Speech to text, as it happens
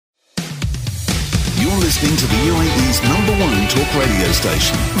listening to the UAE's #1 talk radio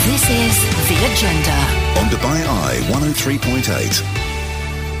station. This is The Agenda. On Dubai Eye 103.8.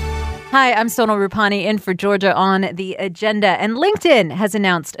 Hi, I'm Sonal Rupani in for Georgia on The Agenda. And LinkedIn has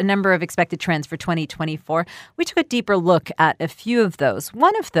announced a number of expected trends for 2024. We took a deeper look at a few of those.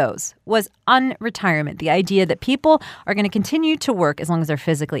 One of those was unretirement, the idea that people are going to continue to work as long as they're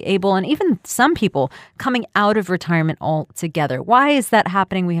physically able, and even some people coming out of retirement altogether. Why is that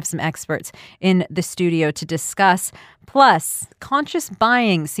happening? We have some experts in the studio to discuss. Plus, conscious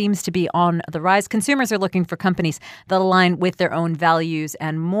buying seems to be on the rise. Consumers are looking for companies that align with their own values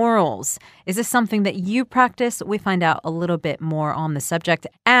and morals. Is this something that you practice? We find out a little bit more on the subject.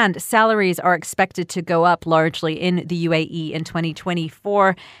 And salaries are expected to go up largely in the UAE in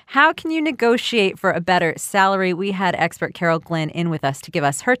 2024. How can you negotiate for a better salary? We had expert Carol Glynn in with us to give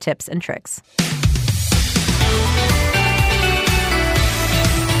us her tips and tricks.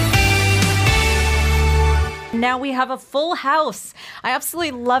 Now we have a full house. I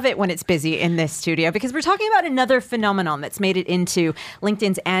absolutely love it when it's busy in this studio because we're talking about another phenomenon that's made it into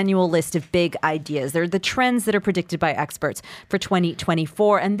LinkedIn's annual list of big ideas. They're the trends that are predicted by experts for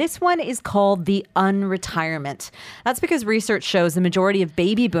 2024. And this one is called the unretirement. That's because research shows the majority of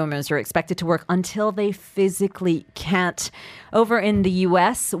baby boomers are expected to work until they physically can't. Over in the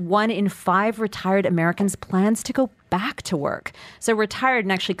U.S., 1 in 5 retired Americans plans to go back to work. So retired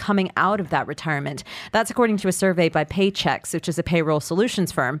and actually coming out of that retirement. That's according to a survey by Paychex, which is a payroll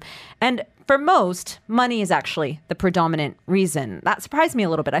solutions firm. And for most, money is actually the predominant reason. That surprised me a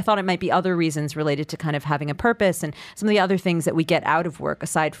little bit. I thought it might be other reasons related to kind of having a purpose and some of the other things that we get out of work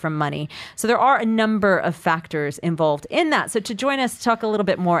aside from money. So there are a number of factors involved in that. So to join us to talk a little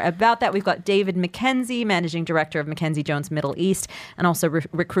bit more about that, we've got David McKenzie, Managing Director of McKenzie Jones Middle East, and also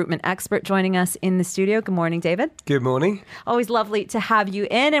recruitment expert joining us in the studio. Good morning, David. Good morning. Always lovely to have you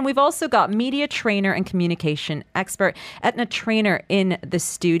in. And we've also got media trainer and communication expert Etna Trainer in the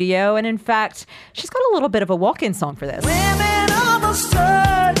studio. And in fact, she's got a little bit of a walk-in song for this. Women of a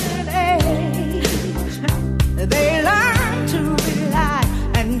certain age, they learn to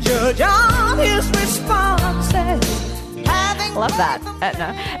rely and judge on his responses. Love that,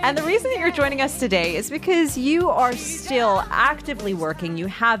 Etna. And the reason that you're joining us today is because you are still actively working. You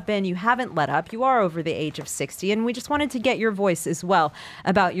have been, you haven't let up. You are over the age of 60. And we just wanted to get your voice as well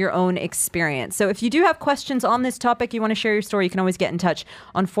about your own experience. So if you do have questions on this topic, you want to share your story, you can always get in touch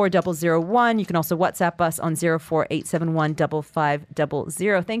on 4001. You can also WhatsApp us on 04871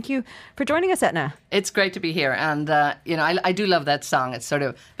 5500. Thank you for joining us, Etna. It's great to be here. And, I do love that song. It's sort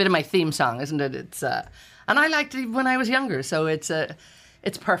of a bit of my theme song, isn't it? It's and I liked it when I was younger, so it's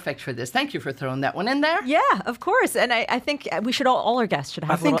perfect for this. Thank you for throwing that one in there. Yeah, of course. And I think we should all our guests should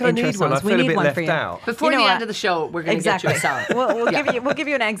have little intro songs. I think I need one. I feel a bit left out. Before the end of the show, we're going to get you a song. We'll give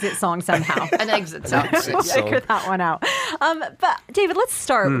you an exit song somehow. An exit song. We'll figure that one out. But David, let's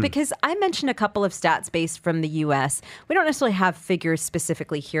start because I mentioned a couple of stats based from the U.S. We don't necessarily have figures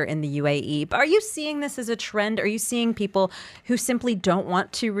specifically here in the UAE, but are you seeing this as a trend? Are you seeing people who simply don't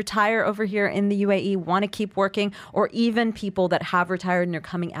want to retire over here in the UAE, want to keep working, or even people that have retired and are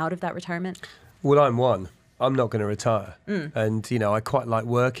coming out of that retirement? Well, I'm one. I'm not going to retire. And, I quite like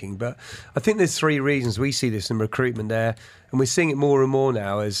working. But I think there's 3 reasons we see this in recruitment there. And we're seeing it more and more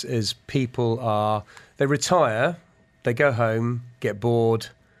now as people they retire, they go home, get bored,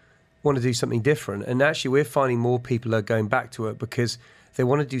 want to do something different. And actually, we're finding more people are going back to it because they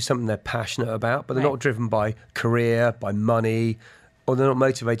want to do something they're passionate about, but they're not driven by career, by money, or they're not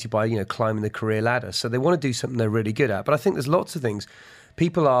motivated by, climbing the career ladder. So they want to do something they're really good at. But I think there's lots of things.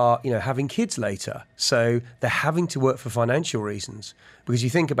 People are, having kids later. So they're having to work for financial reasons. Because you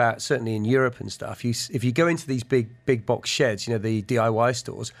think about, certainly in Europe and stuff, if you go into these big box sheds, the DIY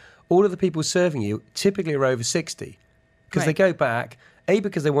stores, all of the people serving you typically are over 60. Because they go back, A,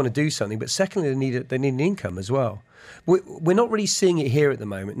 because they want to do something, but secondly, they need an income as well. We're not really seeing it here at the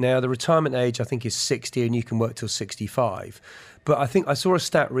moment. Now, the retirement age, I think, is 60 and you can work till 65. But I think I saw a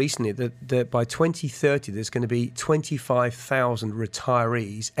stat recently that by 2030, there's going to be 25,000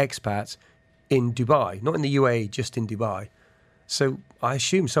 retirees, expats, in Dubai. Not in the UAE, just in Dubai. So I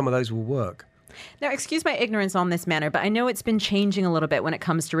assume some of those will work. Now, excuse my ignorance on this matter, but I know it's been changing a little bit when it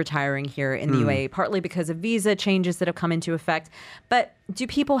comes to retiring here in the UAE, partly because of visa changes that have come into effect. But do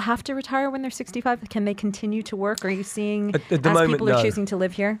people have to retire when they're 65? Can they continue to work? Are you seeing at the as moment, people are choosing to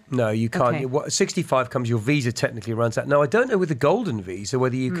live here? No, you can't. Okay. 65 comes, your visa technically runs out. Now, I don't know with the golden visa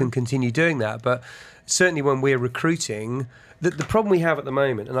whether you can continue doing that, but certainly when we're recruiting, the problem we have at the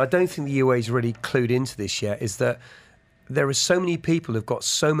moment, and I don't think the UAE is really clued into this yet, is that there are so many people who've got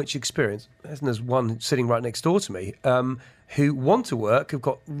so much experience, and there's one sitting right next door to me, who want to work, who've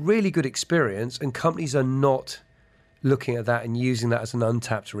got really good experience, and companies are not looking at that and using that as an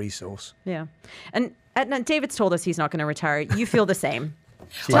untapped resource. Yeah. And David's told us he's not going to retire. You feel the same.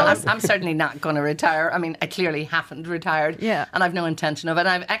 Well, I'm certainly not going to retire. I mean, I clearly haven't retired. Yeah. And I've no intention of it.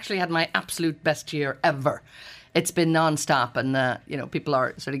 I've actually had my absolute best year ever. It's been non-stop, and people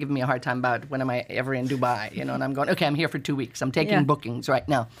are sort of giving me a hard time about when am I ever in Dubai, and I'm going, okay, I'm here for 2 weeks. I'm taking bookings right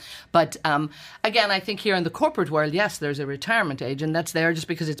now. But again, I think here in the corporate world, yes, there's a retirement age, and that's there just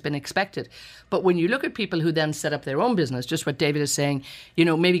because it's been expected. But when you look at people who then set up their own business, just what David is saying,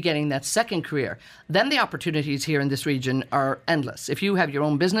 maybe getting that second career, then the opportunities here in this region are endless. If you have your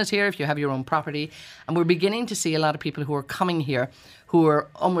own business here, if you have your own property, and we're beginning to see a lot of people who are coming here who are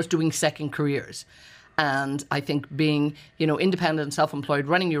almost doing second careers. And I think being, independent, self-employed,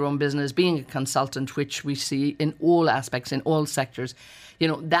 running your own business, being a consultant, which we see in all aspects, in all sectors,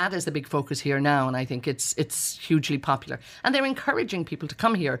 that is the big focus here now. And I think it's hugely popular. And they're encouraging people to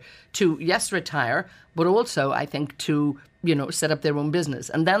come here to, yes, retire, but also, I think, to, set up their own business.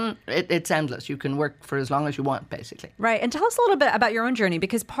 And then it's endless. You can work for as long as you want, basically. Right. And tell us a little bit about your own journey,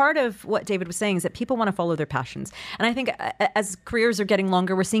 because part of what David was saying is that people want to follow their passions. And I think as careers are getting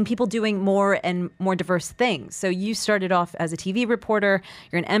longer, we're seeing people doing more and more diverse things. So you started off as a TV reporter,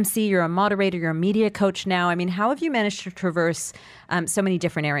 you're an MC, you're a moderator, you're a media coach now. I mean, how have you managed to traverse so many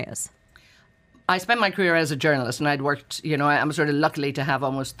different areas? I spent my career as a journalist, and I'd worked, I'm sort of luckily to have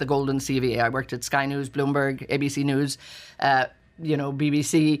almost the golden CV. I worked at Sky News, Bloomberg, ABC News,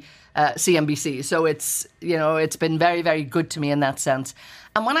 BBC, CNBC. So it's been very, very good to me in that sense.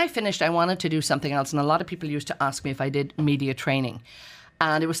 And when I finished, I wanted to do something else. And a lot of people used to ask me if I did media training.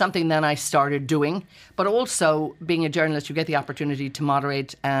 And it was something then I started doing. But also, being a journalist, you get the opportunity to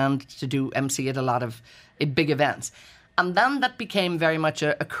moderate and to do MC at a lot of big events. And then that became very much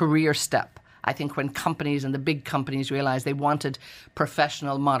a career step. I think when companies and the big companies realized they wanted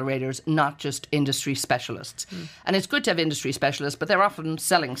professional moderators, not just industry specialists. And it's good to have industry specialists, but they're often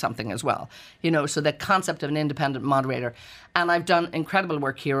selling something as well. So the concept of an independent moderator. And I've done incredible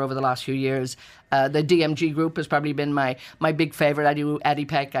work here over the last few years. The DMG group has probably been my big favorite. I do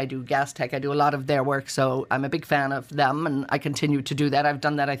ADIPEC, I do Gastech, I do a lot of their work. So I'm a big fan of them, and I continue to do that. I've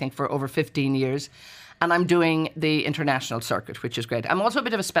done that, I think, for over 15 years. And I'm doing the international circuit, which is great. I'm also a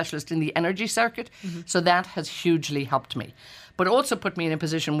bit of a specialist in the energy circuit, so that has hugely helped me. But also put me in a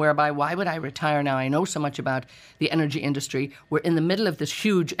position whereby, why would I retire now? I know so much about the energy industry. We're in the middle of this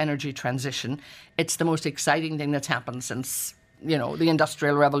huge energy transition. It's the most exciting thing that's happened since, the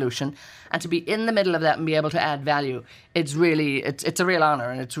Industrial Revolution. And to be in the middle of that and be able to add value, it's a real honor,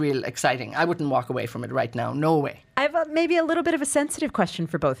 and it's real exciting. I wouldn't walk away from it right now. No way. I have maybe a little bit of a sensitive question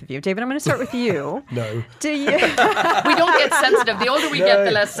for both of you. David, I'm going to start with you. No. Do you? We don't get sensitive. The older we get,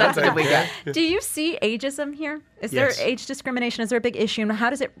 the less sensitive we get. Do you see ageism here? Is there age discrimination? Is there a big issue? And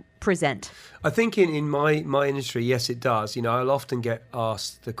how does it present? I think in my industry, yes, it does. I'll often get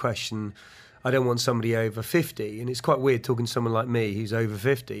asked the question, I don't want somebody over 50. And it's quite weird talking to someone like me who's over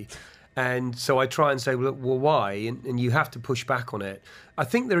 50. And so I try and say, well, why? And you have to push back on it. I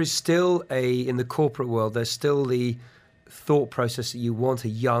think there is still in the corporate world, there's still the thought process that you want a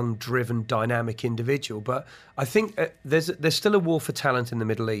young, driven, dynamic individual. But I think there's still a war for talent in the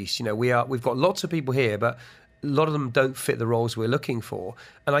Middle East. We've got lots of people here, but a lot of them don't fit the roles we're looking for.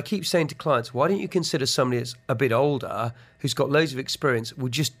 And I keep saying to clients, why don't you consider somebody that's a bit older, who's got loads of experience, will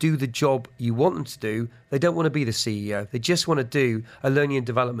just do the job you want them to do. They don't want to be the CEO. They just want to do a learning and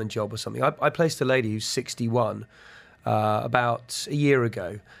development job or something. I placed a lady who's 61 about a year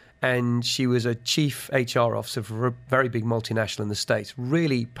ago, and she was a chief HR officer for a very big multinational in the States.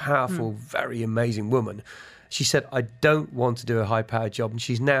 Really powerful, very amazing woman. She said, I don't want to do a high-powered job. And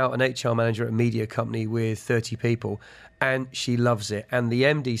she's now an HR manager at a media company with 30 people. And she loves it. And the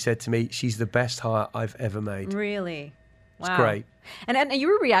MD said to me, she's the best hire I've ever made. Really? Wow. It's great. And you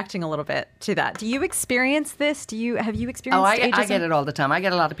were reacting a little bit to that. Do you experience this? Have you experienced ageism? I get it all the time. I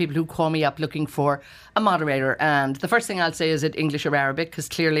get a lot of people who call me up looking for a moderator. And the first thing I'll say is it English or Arabic? Because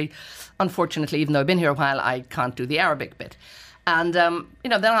clearly, unfortunately, even though I've been here a while, I can't do the Arabic bit. And,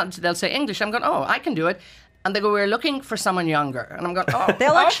 they'll say English. I'm going, oh, I can do it. And they go, we're looking for someone younger. And I'm going, oh,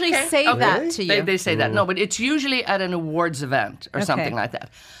 they'll actually say that really? to you. They say that. No, but it's usually at an awards event or something like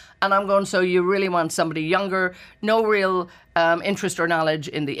that. And I'm going, so you really want somebody younger, no real interest or knowledge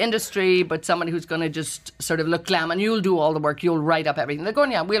in the industry, but somebody who's going to just sort of look glam, and you'll do all the work, you'll write up everything. They're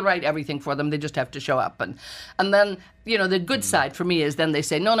going, yeah, we'll write everything for them, they just have to show up. And then, you know, the good side for me is then they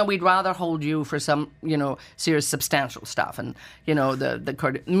say, no, we'd rather hold you for some, you know, serious substantial stuff and, you know,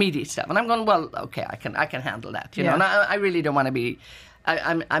 the meaty stuff. And I'm going, well, okay, I can handle that, you know. And I really don't want to be,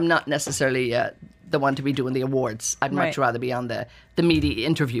 I'm not necessarily the one to be doing the awards. I'd much rather be on the meaty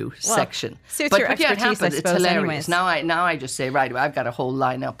interview section. Suits your expertise, it happens. I It's suppose, hilarious. anyways. Now I just say, right, I've got a whole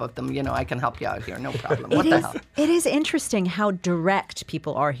lineup of them. You know, I can help you out here, no problem. What the hell? It is interesting how direct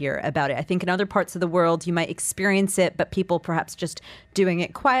people are here about it. I think in other parts of the world you might experience it, but people perhaps just doing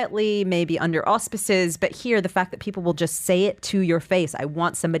it quietly, maybe under auspices. But here, the fact that people will just say it to your face, I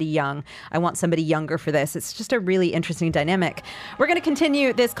want somebody young, I want somebody younger for this. It's just a really interesting dynamic. We're going to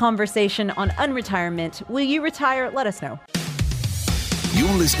continue this conversation on unretirement. Will you retire? Let us know. You're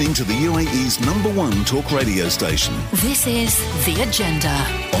listening to the UAE's #1 talk radio station This is The Agenda.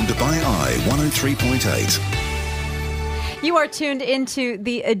 on Dubai Eye 103.8. You are tuned into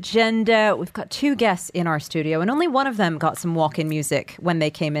The Agenda. We've got two guests in our studio, and only one of them got some walk-in music when they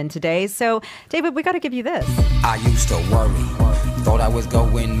came in today. So, David, we got to give you this. I used to worry, thought I was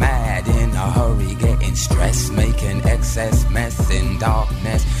going mad in a hurry, getting stressed, making excess mess in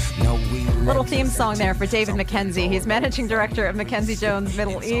darkness. No, Little theme song there for David McKenzie. He's managing director of McKenzie Jones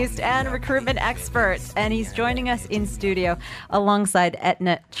Middle East and recruitment expert. And he's joining us in studio alongside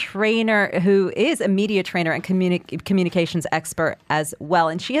Etna Trainer, who is a media trainer and communications expert as well.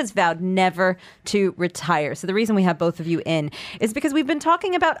 And she has vowed never to retire. So the reason we have both of you in is because we've been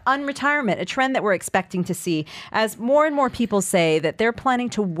talking about unretirement, a trend that we're expecting to see as more and more people say that they're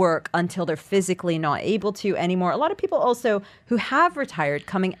planning to work until they're physically not able to anymore. A lot of people also who have retired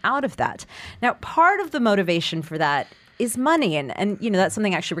coming out of that. Now, part of the motivation for that is money. And you know, that's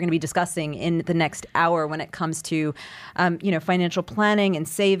something actually we're going to be discussing in the next hour when it comes to, financial planning and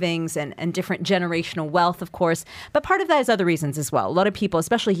savings and different generational wealth, of course. But part of that is other reasons as well. A lot of people,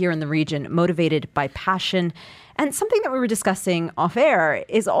 especially here in the region, motivated by passion. And something that we were discussing off air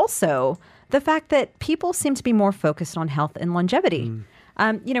is also the fact that people seem to be more focused on health and longevity.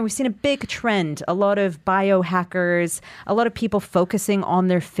 We've seen a big trend, a lot of biohackers, a lot of people focusing on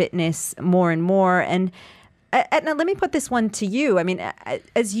their fitness more and more. And Etna, let me put this one to you. I mean,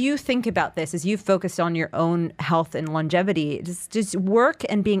 as you think about this, as you focus on your own health and longevity, does work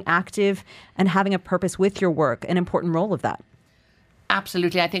and being active and having a purpose with your work an important role of that?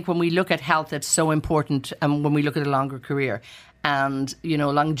 Absolutely. I think when we look at health, it's so important when we look at a longer career. And, you know,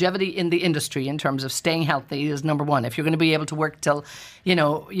 longevity in the industry in terms of staying healthy is number one. If you're going to be able to work till, you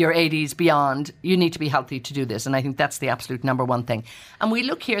know, your 80s beyond, you need to be healthy to do this. And I think that's the absolute number one thing. And we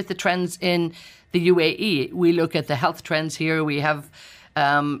look here at the trends in the UAE. We look at the health trends here. We have,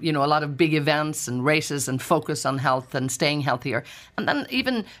 a lot of big events and races and focus on health and staying healthier. And then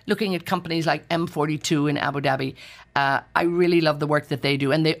even looking at companies like M42 in Abu Dhabi, I really love the work that they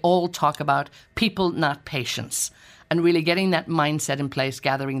do. And they all talk about people, not patients. And really getting that mindset in place,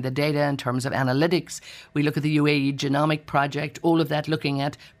 gathering the data in terms of analytics. We look at the UAE Genomic Project, all of that looking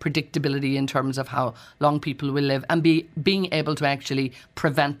at predictability in terms of how long people will live and being able to actually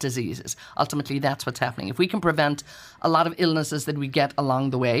prevent diseases. Ultimately, that's what's happening. If we can prevent a lot of illnesses that we get along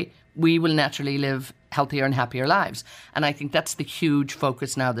the way, we will naturally live healthier and happier lives. And I think that's the huge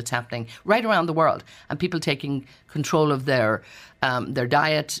focus now that's happening right around the world. And people taking control of their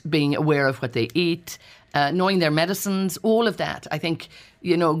diet, being aware of what they eat, knowing their medicines, all of that. I think,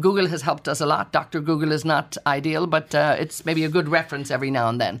 Google has helped us a lot. Dr. Google is not ideal, but it's maybe a good reference every now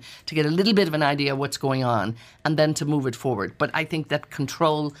and then to get a little bit of an idea of what's going on and then to move it forward. But I think that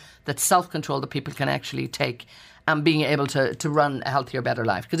control, that self-control that people can actually take and being able to run a healthier, better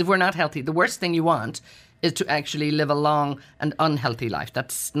life. Because if we're not healthy, the worst thing you want is to actually live a long and unhealthy life.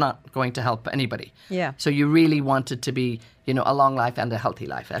 That's not going to help anybody. Yeah. So you really want it to be, a long life and a healthy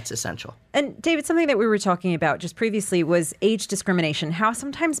life. That's essential. And David, something that we were talking about just previously was age discrimination, how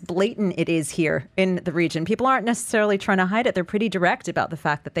sometimes blatant it is here in the region. People aren't necessarily trying to hide it. They're pretty direct about the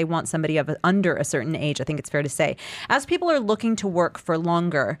fact that they want somebody under a certain age, I think it's fair to say. As people are looking to work for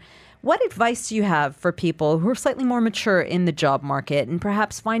longer, what advice do you have for people who are slightly more mature in the job market and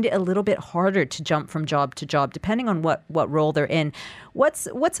perhaps find it a little bit harder to jump from job to job, depending on what role they're in? What's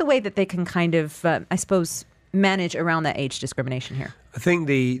a way that they can kind of, manage around that age discrimination here? I think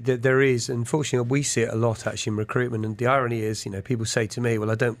that there is, unfortunately, we see it a lot actually in recruitment. And the irony is, people say to me, well,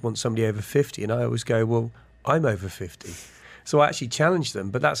 I don't want somebody over 50. And I always go, well, I'm over 50. So I actually challenge them.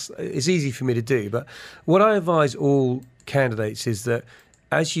 But it's easy for me to do. But what I advise all candidates is that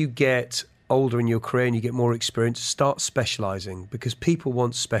as you get older in your career and you get more experience, start specialising, because people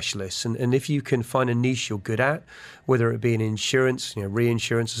want specialists. And if you can find a niche you're good at, whether it be in insurance,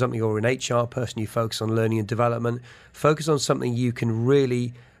 reinsurance or something, or an HR person, you focus on learning and development, focus on something you can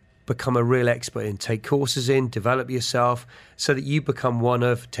really become a real expert in, take courses in, develop yourself so that you become one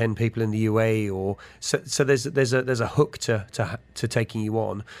of 10 people in the UAE, or so there's a hook to taking you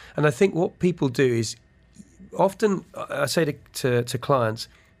on. And I think what people do is often I say to clients,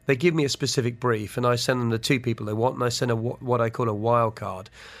 they give me a specific brief and I send them the 2 people they want, and I send what I call a wild card.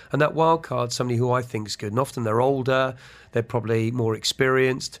 And that wild card's somebody who I think is good. And often they're older, they're probably more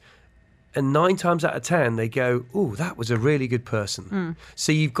experienced. And 9 times out of 10, they go, "Oh, that was a really good person."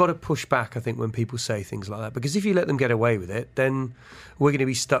 So you've got to push back, I think, when people say things like that. Because if you let them get away with it, then we're going to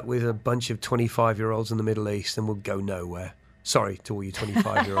be stuck with a bunch of 25-year-olds in the Middle East and we'll go nowhere. Sorry to all you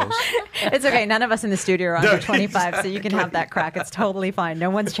 25-year-olds. It's okay. None of us in the studio are under 25, so you can have that crack. It's totally fine. No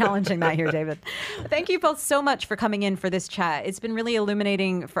one's challenging that here, David. Thank you both so much for coming in for this chat. It's been really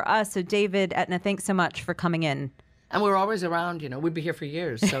illuminating for us. So David, Etna, thanks so much for coming in. And we're always around, we'd be here for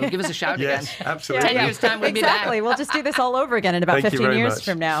years. So give us a shout again. Yes, absolutely. 10 years' time, we'll be back. Exactly. We'll just do this all over again in about Thank you 15 very years much.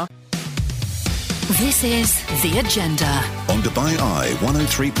 from now. This is The Agenda. On Dubai Eye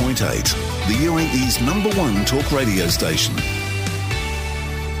 103.8, the UAE's #1 talk radio station.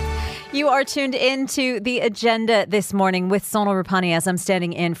 You are tuned into The Agenda this morning with Sonal Rupani as I'm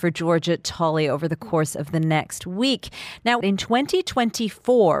standing in for Georgia Tolley over the course of the next week. Now, in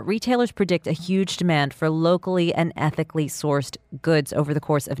 2024, retailers predict a huge demand for locally and ethically sourced goods over the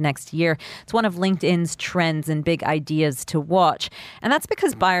course of next year. It's one of LinkedIn's trends and big ideas to watch. And that's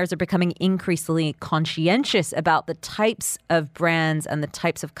because buyers are becoming increasingly conscientious about the types of brands and the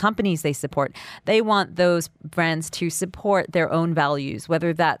types of companies they support. They want those brands to support their own values,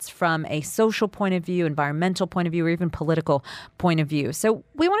 whether that's from a social point of view, environmental point of view, or even political point of view. So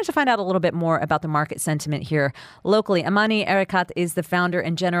we wanted to find out a little bit more about the market sentiment here locally. Amani Erekat is the founder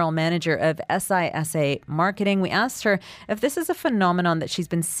and general manager of SISA Marketing. We asked her if this is a phenomenon that she's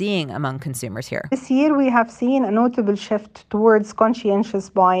been seeing among consumers here. This year we have seen a notable shift towards conscientious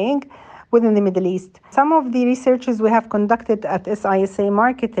buying within the Middle East. Some of the researches we have conducted at SISA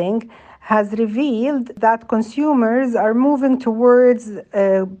Marketing has revealed that consumers are moving towards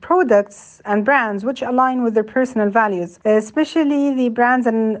products and brands which align with their personal values, especially the brands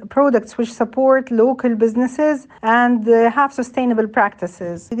and products which support local businesses and have sustainable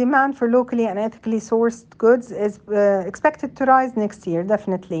practices. The demand for locally and ethically sourced goods is expected to rise next year,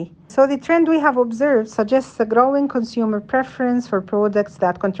 definitely. So the trend we have observed suggests a growing consumer preference for products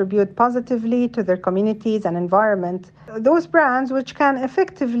that contribute positively to their communities and environment. Those brands which can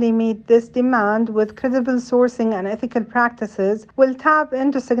effectively meet this demand with credible sourcing and ethical practices will tap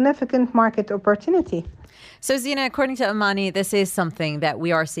into significant market opportunity. So, Zina, according to Amani, this is something that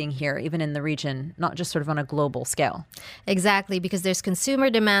we are seeing here, even in the region, not just sort of on a global scale. Exactly, because there's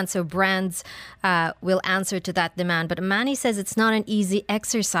consumer demand, so brands will answer to that demand. But Amani says it's not an easy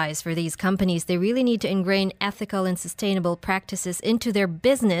exercise for these companies. They really need to ingrain ethical and sustainable practices into their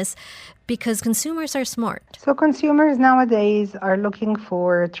business because consumers are smart. So consumers nowadays are looking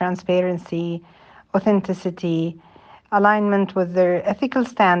for transparency, authenticity, alignment with their ethical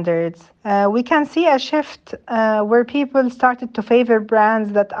standards. We can see a shift where people started to favor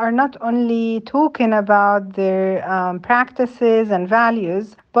brands that are not only talking about their practices and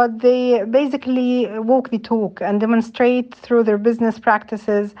values, but they basically walk the talk and demonstrate through their business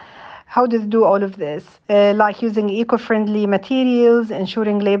practices how to do all of this, like using eco-friendly materials,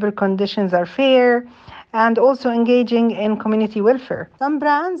 ensuring labor conditions are fair, and also engaging in community welfare. Some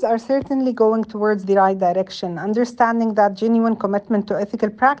brands are certainly going towards the right direction, understanding that genuine commitment to ethical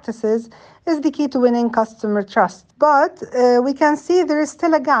practices is the key to winning customer trust. But we can see there is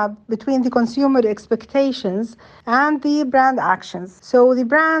still a gap between the consumer expectations and the brand actions. So the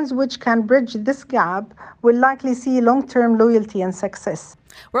brands which can bridge this gap will likely see long-term loyalty and success.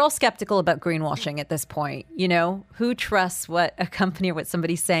 We're all skeptical about greenwashing at this point. You know, who trusts what a company or what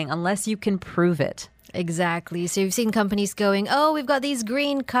somebody's saying unless you can prove it? Exactly. So you've seen companies going, oh, we've got these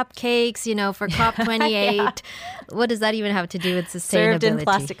green cupcakes, for COP28. Yeah. What does that even have to do with sustainability? Served in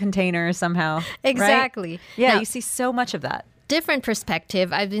plastic containers somehow. Exactly. Right? Yeah, now, you see so much of that. Different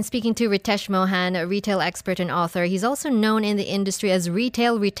perspective. I've been speaking to Ritesh Mohan, a retail expert and author. He's also known in the industry as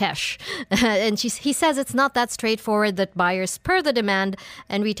Retail Ritesh. And he says it's not that straightforward that buyers spur the demand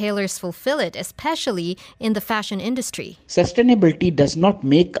and retailers fulfill it, especially in the fashion industry. Sustainability does not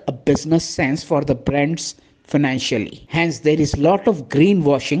make a business sense for the brands financially. Hence, there is a lot of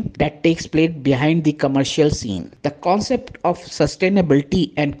greenwashing that takes place behind the commercial scene. The concept of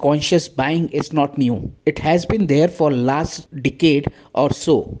sustainability and conscious buying is not new. It has been there for last decade or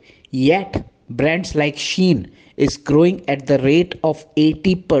so. Yet, brands like Shein is growing at the rate of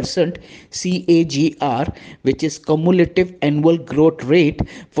 80% CAGR, which is cumulative annual growth rate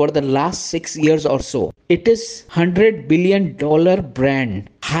for the last 6 years or so. It is $100 billion brand,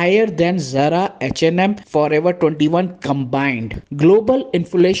 higher than Zara, H&M, Forever 21 combined. Global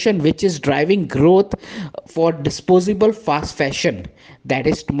inflation, which is driving growth for disposable fast fashion, that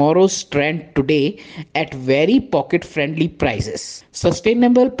is tomorrow's trend today, at very pocket-friendly prices.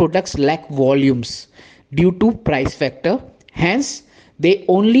 Sustainable products lack volumes due to price factor. Hence, they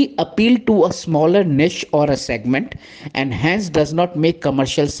only appeal to a smaller niche or a segment, and hence does not make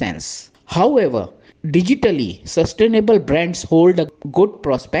commercial sense. However, digitally, sustainable brands hold a good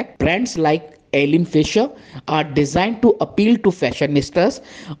prospect. Brands like Eileen Fisher are designed to appeal to fashionistas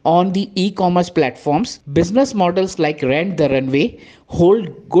on the e-commerce platforms. Business models like Rent the Runway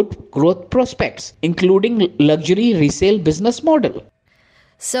hold good growth prospects, including luxury resale business model.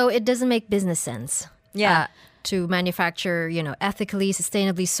 So it doesn't make business sense. Yeah. To manufacture, ethically,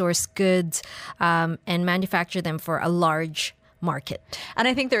 sustainably sourced goods and manufacture them for a large market. And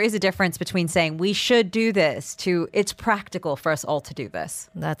I think there is a difference between saying we should do this to it's practical for us all to do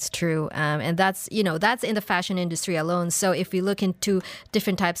this. That's true. And that's in the fashion industry alone. So if we look into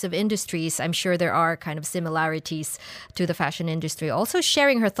different types of industries, I'm sure there are kind of similarities to the fashion industry. Also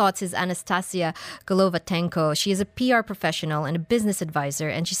sharing her thoughts is Anastasia Golovatenko. She is a PR professional and a business advisor.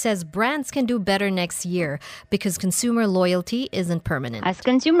 And she says brands can do better next year because consumer loyalty isn't permanent. As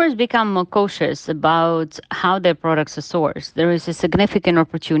consumers become more cautious about how their products are sourced, there is a significant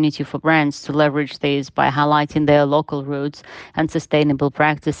opportunity for brands to leverage this by highlighting their local roots and sustainable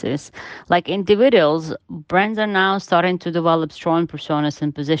practices. Like individuals, brands are now starting to develop strong personas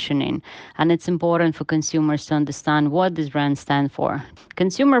and positioning, and it's important for consumers to understand what these brands stand for.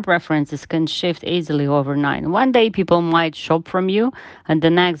 Consumer preferences can shift easily overnight. One day people might shop from you, and the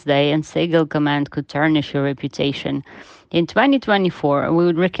next day a single comment could tarnish your reputation. In 2024, we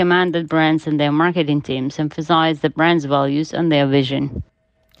would recommend that brands and their marketing teams emphasize the brand's values and their vision.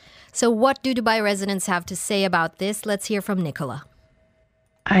 So what do Dubai residents have to say about this? Let's hear from Nicola.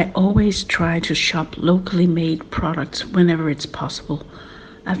 I always try to shop locally made products whenever it's possible.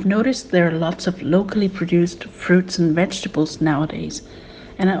 I've noticed there are lots of locally produced fruits and vegetables nowadays,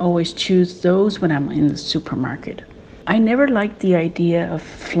 and I always choose those when I'm in the supermarket. I never liked the idea of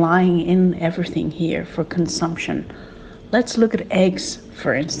flying in everything here for consumption. Let's look at eggs,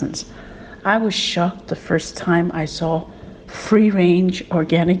 for instance. I was shocked the first time I saw free-range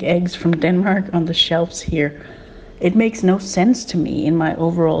organic eggs from Denmark on the shelves here. It makes no sense to me in my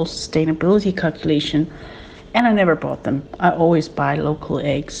overall sustainability calculation, and I never bought them. I always buy local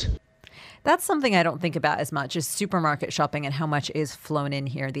eggs. That's something I don't think about as much as supermarket shopping and how much is flown in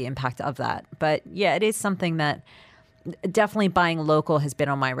here, the impact of that. But yeah, it is something that definitely buying local has been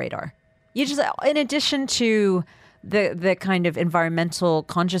on my radar. You just, in addition to the kind of environmental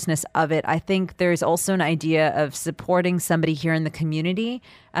consciousness of it, I think there's also an idea of supporting somebody here in the community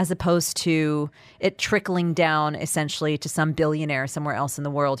as opposed to it trickling down essentially to some billionaire somewhere else in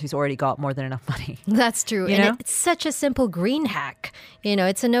the world who's already got more than enough money. That's true. And it's such a simple green hack.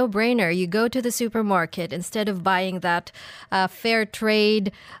 It's a no-brainer. You go to the supermarket, instead of buying that fair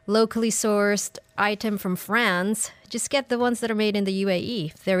trade, locally sourced item from France, just get the ones that are made in the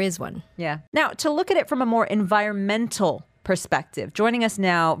UAE, if there is one. Yeah. Now, to look at it from a more environmental perspective, joining us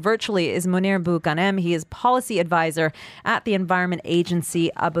now virtually is Munir Bouganem. He is policy advisor at the Environment Agency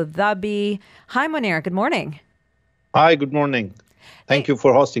Abu Dhabi. Hi, Munir. Good morning. Hi, good morning. Thank you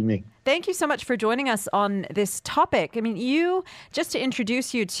for hosting me. Thank you so much for joining us on this topic. I mean, just to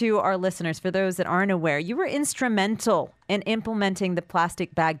introduce you to our listeners, for those that aren't aware, you were instrumental in implementing the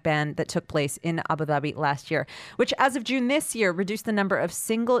plastic bag ban that took place in Abu Dhabi last year, which as of June this year reduced the number of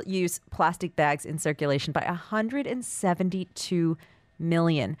single-use plastic bags in circulation by 172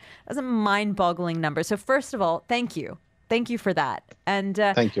 million. That's a mind-boggling number. So first of all, thank you. Thank you for that. And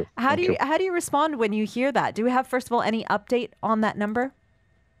thank you. How do you respond when you hear that? Do we have, first of all, any update on that number?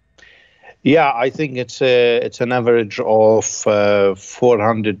 Yeah, I think it's an average of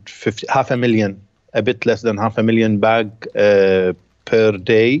 450, 500,000, a bit less than 500,000 bag per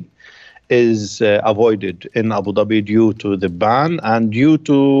day is avoided in Abu Dhabi due to the ban and due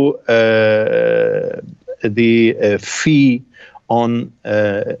to the fee on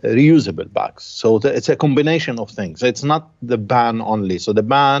reusable bags. So it's a combination of things. It's not the ban only. So the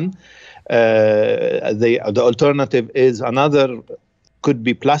ban, the alternative is another could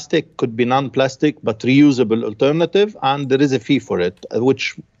be plastic, could be non-plastic, but reusable alternative, and there is a fee for it,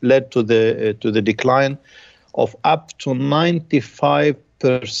 which led to the decline of up to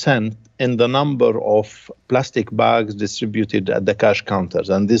 95% in the number of plastic bags distributed at the cash counters.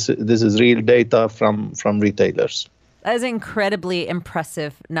 And this is real data from retailers. That is an incredibly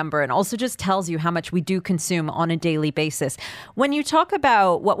impressive number, and also just tells you how much we do consume on a daily basis. When you talk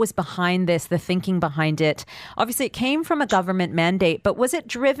about what was behind this, the thinking behind it, obviously it came from a government mandate, but was it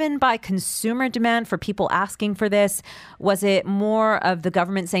driven by consumer demand for people asking for this? Was it more of the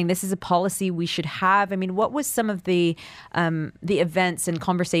government saying this is a policy we should have? I mean, what was some of the events and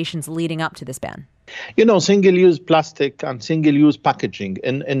conversations leading up to this ban? Single-use plastic and single-use packaging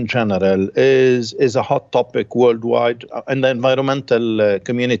in general is a hot topic worldwide in the environmental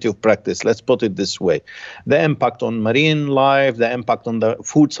community of practice. Let's put it this way. The impact on marine life, the impact on the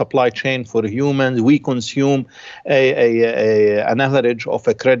food supply chain for humans. We consume an average of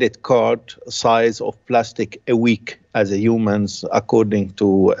a credit card size of plastic a week as a humans, according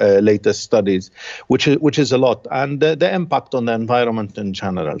to latest studies, which is a lot. And the impact on the environment in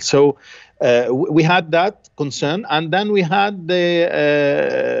general. So we had that concern, and then we had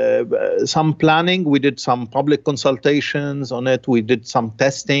some planning. We did some public consultations on it. We did some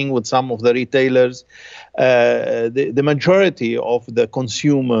testing with some of the retailers. The majority of the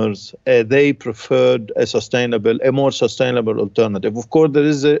consumers, they preferred a more sustainable alternative. Of course,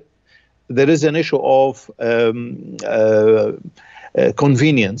 there is an issue of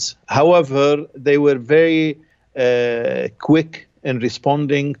convenience. However, they were very quick in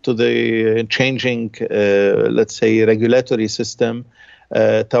responding to the changing, let's say, regulatory system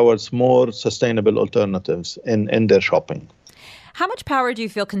towards more sustainable alternatives in their shopping. How much power do you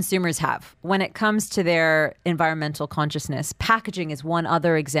feel consumers have when it comes to their environmental consciousness? Packaging is one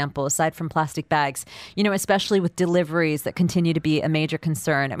other example, aside from plastic bags, especially with deliveries that continue to be a major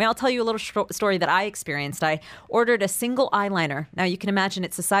concern. I mean, I'll tell you a little story that I experienced. I ordered a single eyeliner. Now, you can imagine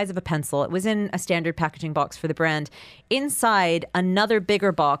it's the size of a pencil. It was in a standard packaging box for the brand. Inside, another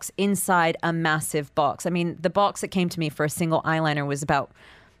bigger box, inside a massive box. I mean, the box that came to me for a single eyeliner was about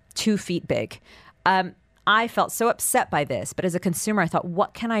 2 feet big. I felt so upset by this, but as a consumer, I thought,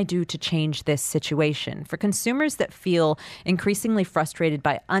 what can I do to change this situation? For consumers that feel increasingly frustrated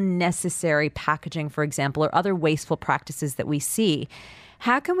by unnecessary packaging, for example, or other wasteful practices that we see,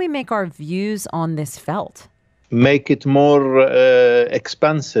 how can we make our views on this felt? Make it more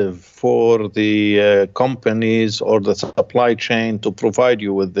expensive for the companies or the supply chain to provide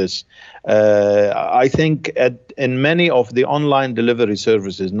you with this. I think in many of the online delivery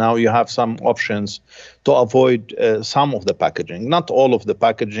services, now you have some options to avoid some of the packaging, not all of the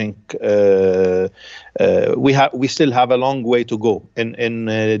packaging. We still have a long way to go in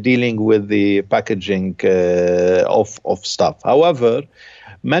dealing with the packaging of stuff. However,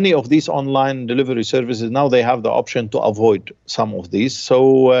 many of these online delivery services now they have the option to avoid some of these.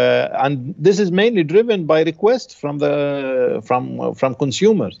 So, and this is mainly driven by requests from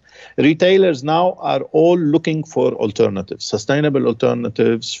consumers. Retailers now are all looking for alternatives, sustainable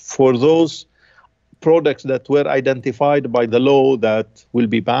alternatives for those products that were identified by the law that will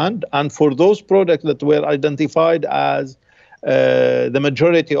be banned, and for those products that were identified as the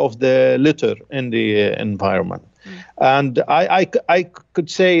majority of the litter in the environment. And I could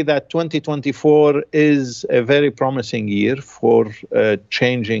say that 2024 is a very promising year for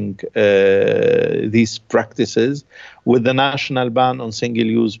changing these practices, with the national ban on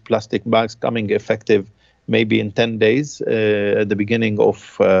single-use plastic bags coming effective maybe in 10 days at the beginning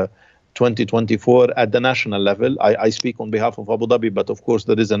of 2024 at the national level. I speak on behalf of Abu Dhabi, but of course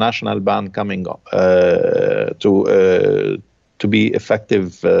there is a national ban coming to be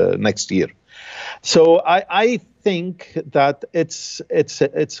effective next year. So I think that it's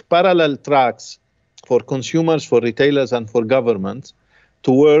parallel tracks for consumers, for retailers, and for governments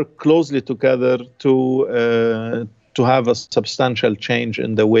to work closely together to have a substantial change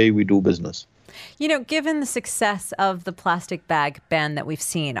in the way we do business. Given the success of the plastic bag ban that we've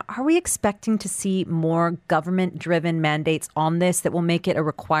seen, are we expecting to see more government-driven mandates on this that will make it a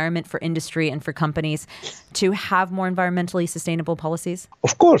requirement for industry and for companies to have more environmentally sustainable policies?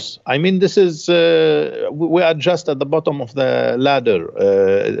 Of course. I mean, this is, we are just at the bottom of the ladder.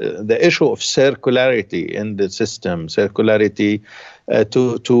 The issue of circularity in the system, circularity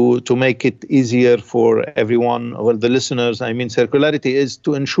to make it easier for everyone, well, the listeners. I mean, circularity is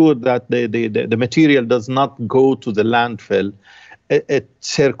to ensure that the material does not go to the landfill. It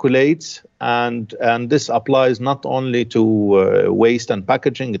circulates, and this applies not only to waste and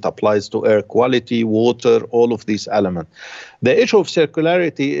packaging, it applies to air quality, water, all of these elements. The issue of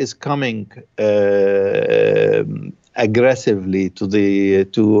circularity is coming aggressively to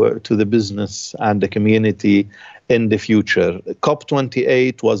the business and the community in the future.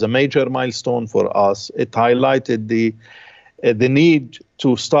 COP28 was a major milestone for us. It highlighted the need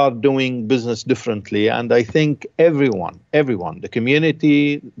to start doing business differently. And I think everyone, the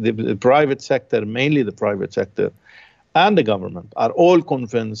community, the private sector, mainly the private sector, and the government are all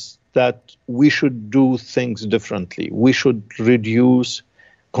convinced that we should do things differently. We should reduce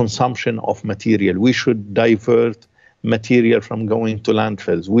consumption of material. We should divert material from going to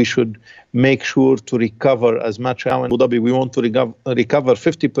landfills. We should make sure to recover as much. Now in Abu Dhabi, we want to recover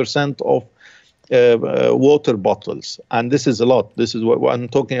 50% of water bottles, and this is a lot. This is what I'm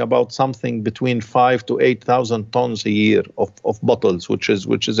talking about, something between 5,000 to 8,000 tons a year of bottles, which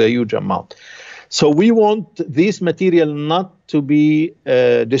is a huge amount. So we want this material not to be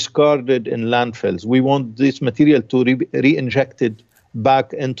discarded in landfills. We want this material to be re-injected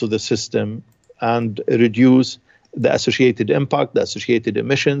back into the system and reduce the associated impact, the associated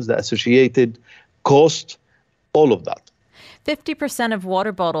emissions, the associated cost, all of that. 50% of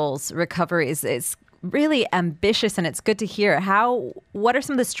water bottles recovery is really ambitious, and it's good to hear. What are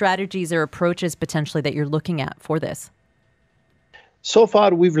some of the strategies or approaches potentially that you're looking at for this? So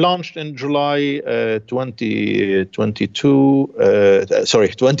far, we've launched in July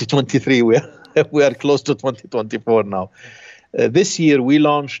 2023. We are close to 2024 now. This year, we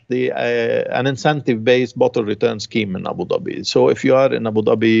launched an incentive-based bottle return scheme in Abu Dhabi. So if you are in Abu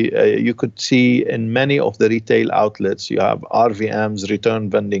Dhabi, you could see in many of the retail outlets, you have RVMs, return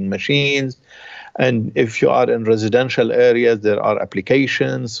vending machines. And if you are in residential areas, there are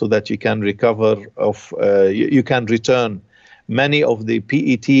applications so that you can you can return many of the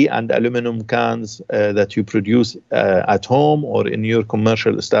PET and aluminum cans that you produce at home or in your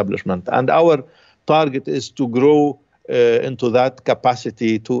commercial establishment. And our target is to grow into that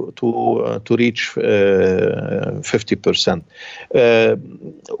capacity to reach 50%.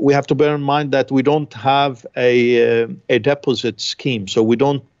 We have to bear in mind that we don't have a deposit scheme, so we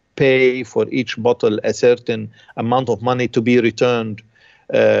don't pay for each bottle a certain amount of money to be returned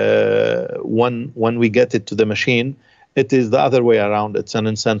when we get it to the machine. It is the other way around. It's an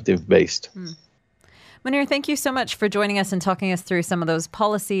incentive-based. Munir, thank you so much for joining us and talking us through some of those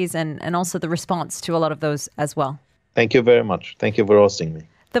policies and also the response to a lot of those as well. Thank you very much. Thank you for hosting me.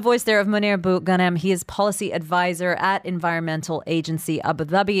 The voice there of Munir Bughanem. He is policy advisor at Environmental Agency Abu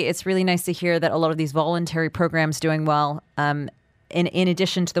Dhabi. It's really nice to hear that a lot of these voluntary programs doing well, in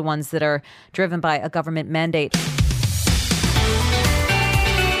addition to the ones that are driven by a government mandate.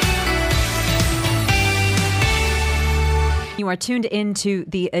 You are tuned into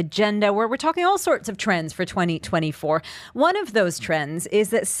The Agenda, where we're talking all sorts of trends for 2024. One of those trends is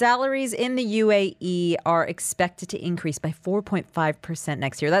that salaries in the UAE are expected to increase by 4.5%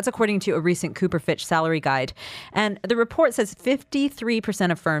 next year. That's according to a recent Cooper Fitch salary guide. And the report says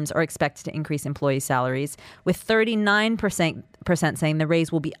 53% of firms are expected to increase employee salaries, with 39% saying the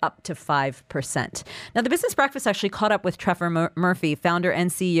raise will be up to 5%. Now, the Business Breakfast actually caught up with Trevor Murphy, founder and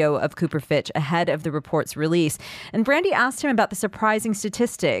CEO of Cooper Fitch, ahead of the report's release. And Brandy asked him about the surprising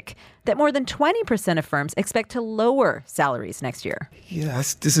statistic that more than 20% of firms expect to lower salaries next year.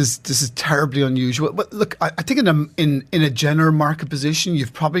 Yes, this is terribly unusual. But look, I think in a general market position,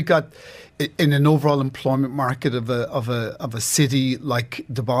 you've probably got in an overall employment market of a city like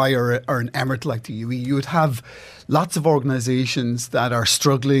Dubai or an emirate like the UAE, you would have lots of organisations that are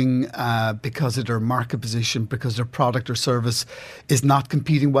struggling because of their market position, because their product or service is not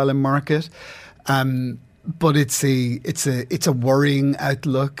competing well in market. But it's a worrying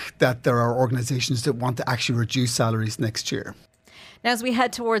outlook that there are organisations that want to actually reduce salaries next year. Now, as we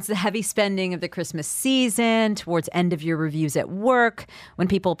head towards the heavy spending of the Christmas season, towards end-of-year reviews at work, when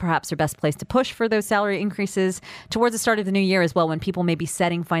people perhaps are best placed to push for those salary increases, towards the start of the new year as well, when people may be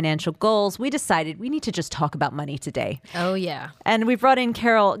setting financial goals, we decided we need to just talk about money today. Oh, yeah. And we brought in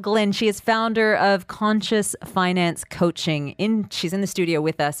Carol Glynn. She is founder of Conscious Finance Coaching. She's in the studio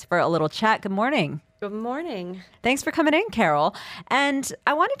with us for a little chat. Good morning. Good morning. Thanks for coming in, Carol. And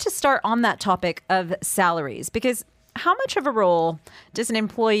I wanted to start on that topic of salaries, because how much of a role does an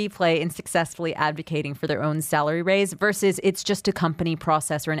employee play in successfully advocating for their own salary raise versus it's just a company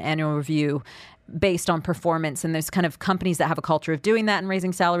process or an annual review based on performance? And there's kind of companies that have a culture of doing that and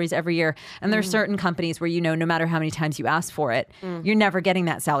raising salaries every year. And there's certain companies where, no matter how many times you ask for it, you're never getting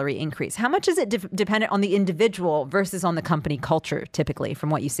that salary increase. How much is it dependent on the individual versus on the company culture, typically, from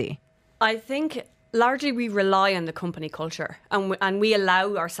what you see? I think largely we rely on the company culture and we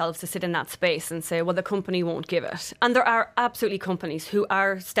allow ourselves to sit in that space and say, well, the company won't give it. And there are absolutely companies who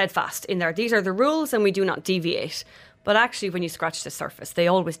are steadfast in there. These are the rules and we do not deviate. But actually, when you scratch the surface, they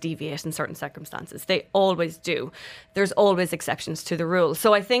always deviate in certain circumstances. They always do. There's always exceptions to the rule.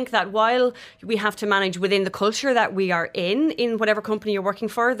 So I think that while we have to manage within the culture that we are in whatever company you're working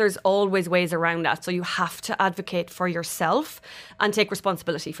for, there's always ways around that. So you have to advocate for yourself and take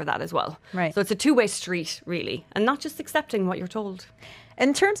responsibility for that as well. Right. So it's a two-way street, really, and not just accepting what you're told.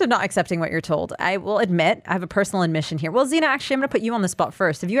 In terms of not accepting what you're told, I will admit, I have a personal admission here. Well, Zena, actually, I'm going to put you on the spot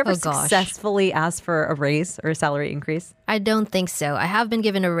first. Have you ever successfully asked for a raise or a salary increase? I don't think so. I have been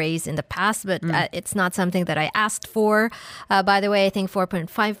given a raise in the past, but it's not something that I asked for. By the way, I think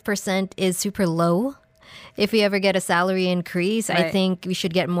 4.5% is super low. If we ever get a salary increase, I think we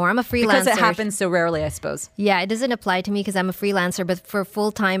should get more. I'm a freelancer. Because it happens so rarely, I suppose. Yeah, it doesn't apply to me because I'm a freelancer. But for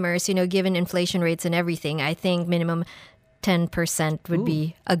full-timers, given inflation rates and everything, I think minimum 10% would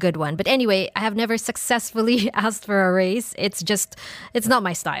be a good one. But anyway, I have never successfully asked for a raise. It's not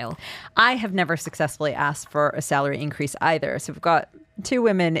my style. I have never successfully asked for a salary increase either. So we've got two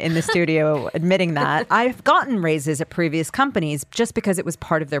women in the studio admitting that. I've gotten raises at previous companies just because it was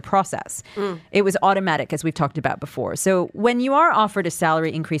part of their process. It was automatic, as we've talked about before. So when you are offered a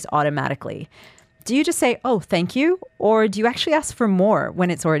salary increase automatically, do you just say, oh, thank you? Or do you actually ask for more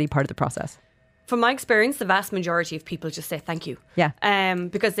when it's already part of the process? From my experience, the vast majority of people just say thank you. Yeah.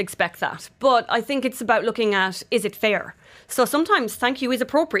 Because they expect that. But I think it's about looking at, is it fair? So sometimes thank you is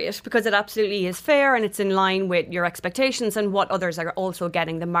appropriate because it absolutely is fair and it's in line with your expectations and what others are also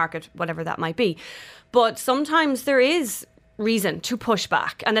getting, the market, whatever that might be. But sometimes there is reason to push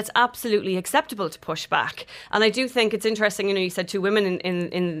back, and it's absolutely acceptable to push back. And I do think it's interesting, you said two women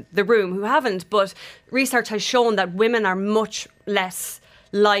in the room who haven't, but research has shown that women are much less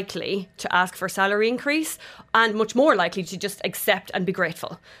likely to ask for a salary increase and much more likely to just accept and be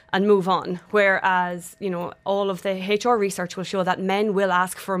grateful and move on. Whereas, all of the HR research will show that men will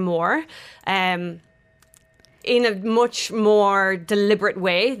ask for more in a much more deliberate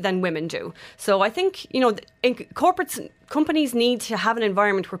way than women do. So I think, companies need to have an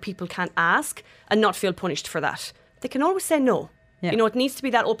environment where people can ask and not feel punished for that. They can always say no. Yeah. It needs to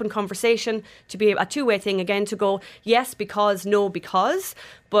be that open conversation, to be a two-way thing again, to go yes because, no because,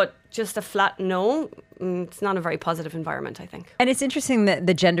 but just a flat no, it's not a very positive environment, I think. And it's interesting that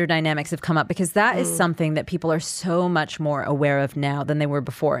the gender dynamics have come up because that is something that people are so much more aware of now than they were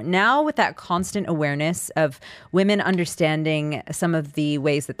before. Now with that constant awareness of women understanding some of the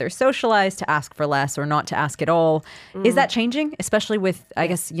ways that they're socialized to ask for less or not to ask at all, is that changing, especially with, I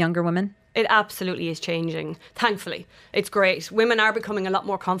guess, younger women? It absolutely is changing. Thankfully, it's great. Women are becoming a lot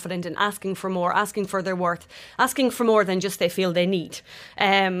more confident in asking for more, asking for their worth, asking for more than just they feel they need.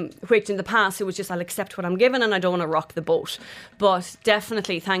 Which in the past, it was just, I'll accept what I'm given and I don't want to rock the boat. But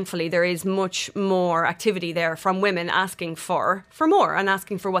definitely, thankfully, there is much more activity there from women asking for more and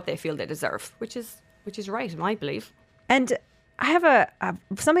asking for what they feel they deserve, which is right, I believe. And I have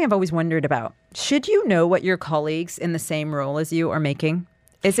something I've always wondered about. Should you know what your colleagues in the same role as you are making?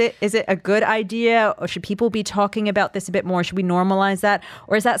 Is it a good idea, or should people be talking about this a bit more? Should we normalize that?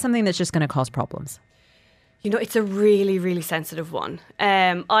 Or is that something that's just going to cause problems? It's a really, really sensitive one.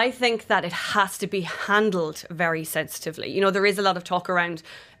 I think that it has to be handled very sensitively. There is a lot of talk around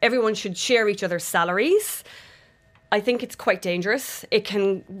everyone should share each other's salaries. I think it's quite dangerous. It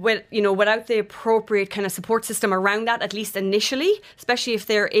can, without the appropriate kind of support system around that, at least initially, especially if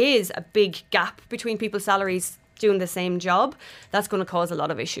there is a big gap between people's salaries doing the same job, that's going to cause a lot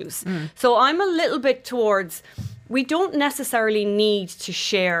of issues. So I'm a little bit towards, we don't necessarily need to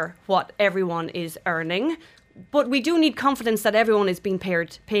share what everyone is earning, but we do need confidence that everyone is being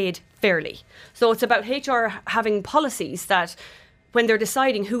paid fairly. So it's about HR having policies that when they're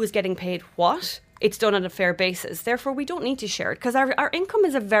deciding who is getting paid what, it's done on a fair basis. Therefore, we don't need to share it because our income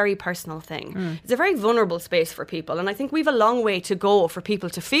is a very personal thing. It's a very vulnerable space for people. And I think we've a long way to go for people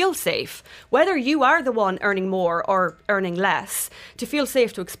to feel safe, whether you are the one earning more or earning less, to feel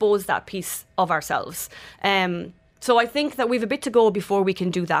safe to expose that piece of ourselves. So I think that we've a bit to go before we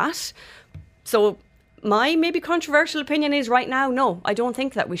can do that. So my maybe controversial opinion is right now, no, I don't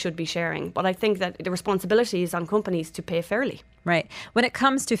think that we should be sharing. But I think that the responsibility is on companies to pay fairly. Right. When it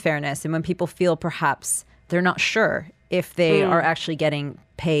comes to fairness and when people feel perhaps they're not sure if they are actually getting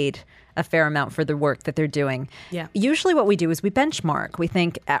paid a fair amount for the work that they're doing. Yeah. Usually what we do is we benchmark. We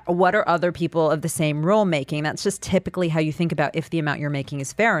think, what are other people of the same role making? That's just typically how you think about if the amount you're making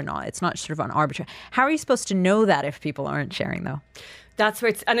is fair or not. It's not sort of an arbitrary. How are you supposed to know that if people aren't sharing, though? That's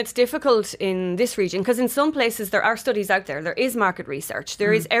where it's difficult in this region, because in some places there are studies out there. There is market research.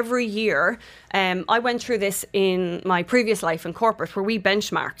 There is every year. I went through this in my previous life in corporate, where we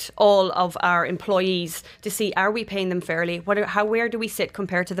benchmarked all of our employees to see, are we paying them fairly? Where do we sit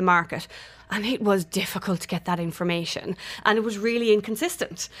compared to the market? And it was difficult to get that information, and it was really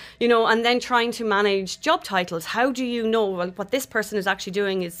inconsistent, and then trying to manage job titles. How do you know what this person is actually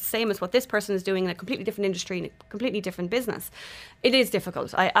doing is the same as what this person is doing in a completely different industry, in a completely different business? It is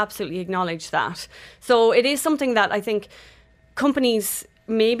difficult. I absolutely acknowledge that. So it is something that I think companies,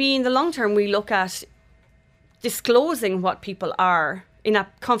 maybe in the long term, we look at disclosing what people are in a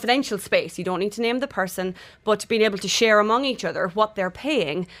confidential space. You don't need to name the person, but being able to share among each other what they're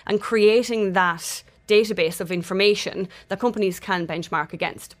paying and creating that database of information that companies can benchmark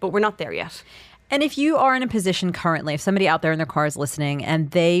against. But we're not there yet. And if you are in a position currently, if somebody out there in their car is listening and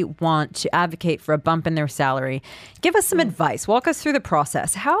they want to advocate for a bump in their salary, give us some advice. Walk us through the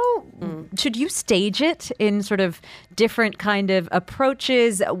process. How should you stage it in sort of different kind of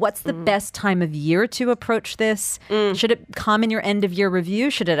approaches? What's the best time of year to approach this? Should it come in your end of year review?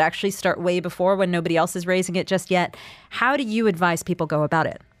 Should it actually start way before when nobody else is raising it just yet? How do you advise people go about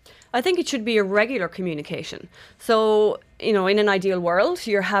it? I think it should be a regular communication. So, in an ideal world,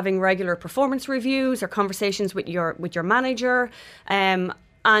 you're having regular performance reviews or conversations with your manager, and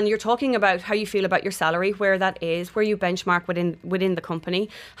you're talking about how you feel about your salary, where that is, where you benchmark within the company,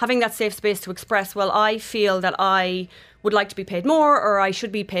 having that safe space to express, well, I feel that I would like to be paid more, or I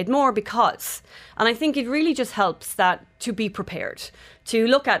should be paid more because. And I think it really just helps that to be prepared, to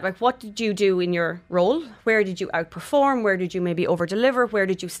look at what did you do in your role? Where did you outperform? Where did you maybe over-deliver? Where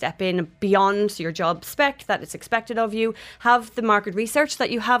did you step in beyond your job spec that is expected of you? Have the market research that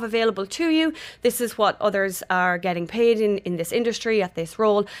you have available to you. This is what others are getting paid in this industry at this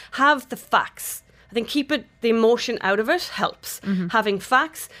role. Have the facts. I think the emotion out of it helps. Having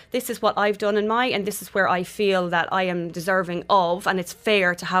facts, this is what I've done and this is where I feel that I am deserving of, and it's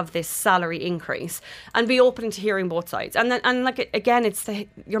fair to have this salary increase, and be open to hearing both sides. And again, it's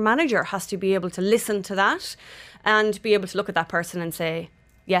your manager has to be able to listen to that and be able to look at that person and say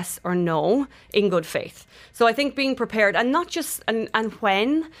yes or no in good faith. So I think being prepared, and not just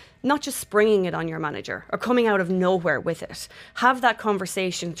not just springing it on your manager or coming out of nowhere with it. Have that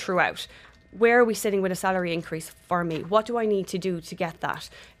conversation throughout. Where are we sitting with a salary increase for me? What do I need to do to get that?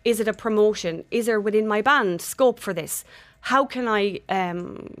 Is it a promotion? Is there within my band scope for this? How can I,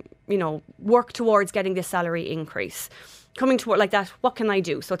 work towards getting this salary increase? Coming toward like that, what can I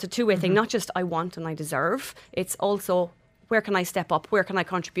do? So it's a two-way thing, not just I want and I deserve. It's also, where can I step up? Where can I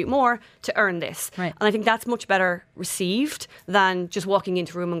contribute more to earn this? Right. And I think that's much better received than just walking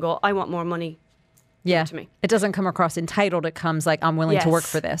into a room and go, I want more money. Yeah, to me. It doesn't come across entitled. It comes like, I'm willing to work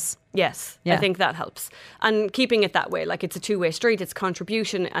for this. Yes, Yeah. I think that helps. And keeping it that way, like it's a two-way street, it's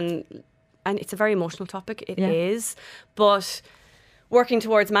contribution, and it's a very emotional topic. It is, but working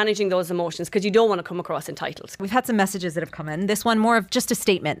towards managing those emotions, because you don't want to come across entitled. We've had some messages that have come in. This one more of just a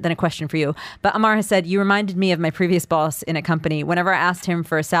statement than a question for you. But Amar has said, you reminded me of my previous boss in a company. Whenever I asked him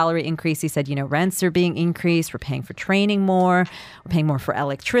for a salary increase, he said, rents are being increased. We're paying for training more. We're paying more for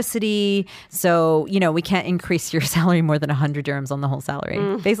electricity. So, we can't increase your salary more than 100 dirhams on the whole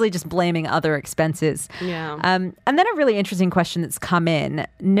salary. Basically just blaming other expenses. Yeah. And then a really interesting question that's come in.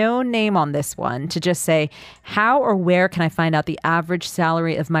 No name on this one, to just say, how or where can I find out the average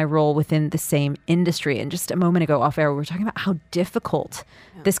salary of my role within the same industry? And just a moment ago off air, we were talking about how difficult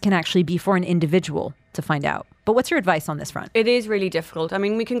this can actually be for an individual to find out. But what's your advice on this front? It is really difficult. I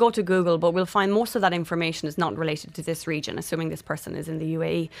mean, we can go to Google, but we'll find most of that information is not related to this region, assuming this person is in the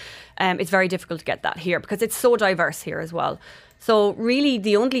UAE. It's very difficult to get that here because it's so diverse here as well. So really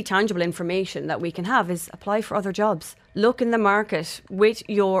the only tangible information that we can have is apply for other jobs. Look in the market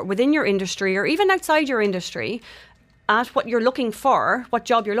within your industry or even outside your industry at what you're looking for, what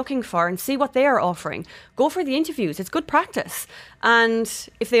job you're looking for, and see what they are offering. Go for the interviews. It's good practice. And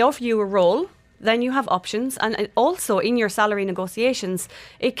if they offer you a role, then you have options. And also in your salary negotiations,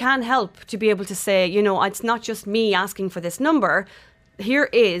 it can help to be able to say, it's not just me asking for this number. Here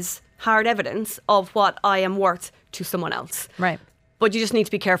is hard evidence of what I am worth to someone else. Right. But you just need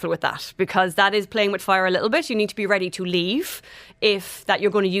to be careful with that, because that is playing with fire a little bit. You need to be ready to leave if that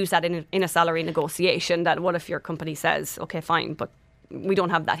you're going to use that in a salary negotiation. That what if your company says, okay, fine, but we don't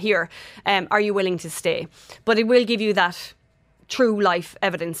have that here. Are you willing to stay? But it will give you that true life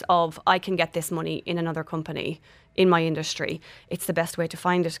evidence of, I can get this money in another company in my industry. It's the best way to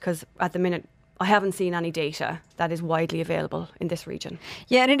find it, because at the minute I haven't seen any data that is widely available in this region.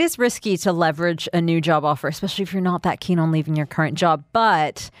 Yeah, and it is risky to leverage a new job offer, especially if you're not that keen on leaving your current job.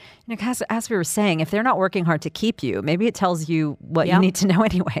 But as we were saying, if they're not working hard to keep you, maybe it tells you what you need to know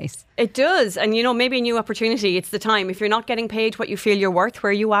anyways. It does. And, maybe a new opportunity, it's the time. If you're not getting paid what you feel you're worth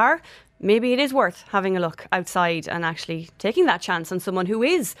where you are, maybe it is worth having a look outside and actually taking that chance on someone who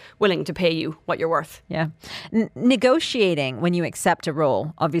is willing to pay you what you're worth. Yeah. Negotiating when you accept a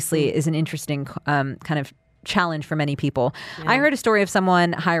role, obviously, is an interesting kind of challenge for many people. Yeah. I heard a story of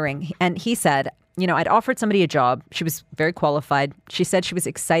someone hiring, and he said, I'd offered somebody a job. She was very qualified. She said she was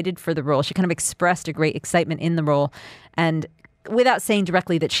excited for the role. She kind of expressed a great excitement in the role. And without saying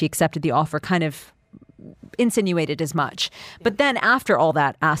directly that she accepted the offer, kind of insinuated as much. But then after all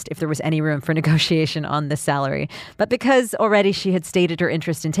that, asked if there was any room for negotiation on the salary. But because already she had stated her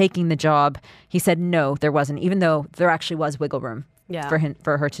interest in taking the job, he said no, there wasn't, even though there actually was wiggle room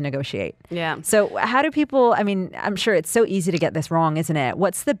for her to negotiate. Yeah. So how do people, I'm sure it's so easy to get this wrong, isn't it?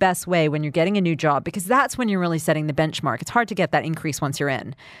 What's the best way when you're getting a new job? Because that's when you're really setting the benchmark. It's hard to get that increase once you're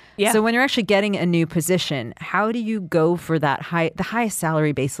in. Yeah. So when you're actually getting a new position, how do you go for that the highest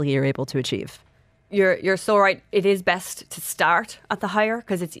salary basically you're able to achieve? You're so right. It is best to start at the higher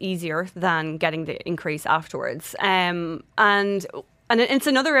because it's easier than getting the increase afterwards. And it's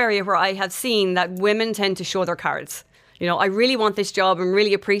another area where I have seen that women tend to show their cards. I really want this job. I'm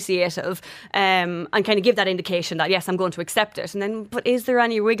really appreciative, and kind of give that indication that, yes, I'm going to accept it. And then, but is there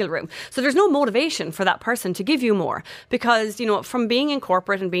any wiggle room? So there's no motivation for that person to give you more because, from being in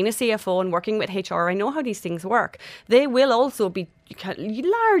corporate and being a CFO and working with HR, I know how these things work. They will also be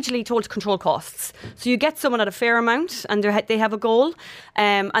largely told to control costs. So you get someone at a fair amount and they have a goal,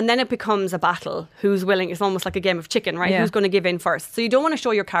 and then it becomes a battle. Who's willing? It's almost like a game of chicken, right? Yeah. Who's going to give in first? So you don't want to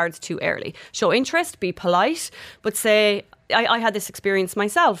show your cards too early. Show interest, be polite, but say, I had this experience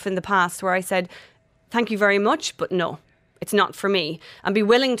myself in the past where I said, thank you very much, but no, it's not for me, and be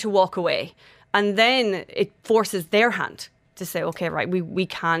willing to walk away. And then it forces their hand to say, okay, right, we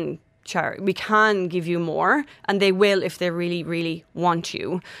can give you more, and they will if they really, really want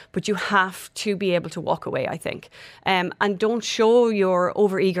you. But you have to be able to walk away, I think. And don't show your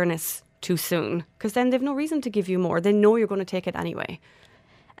over-eagerness too soon, because then they've no reason to give you more. They know you're going to take it anyway.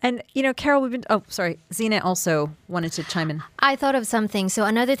 And, Carol, Zina also wanted to chime in. I thought of something. So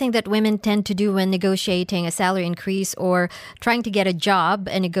another thing that women tend to do when negotiating a salary increase or trying to get a job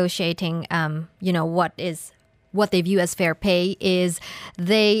and negotiating, what they view as fair pay is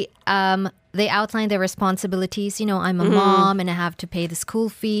they outline their responsibilities. I'm a mom and I have to pay the school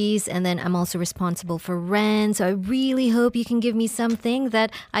fees, and then I'm also responsible for rent. So I really hope you can give me something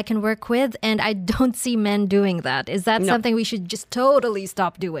that I can work with. And I don't see men doing that. Is that something we should just totally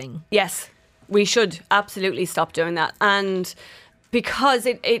stop doing? Yes, we should absolutely stop doing that. And because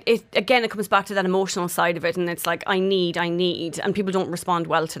it again, it comes back to that emotional side of it, and it's like, I need, and people don't respond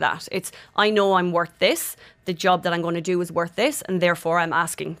well to that. It's, I know I'm worth this, the job that I'm going to do is worth this, and therefore I'm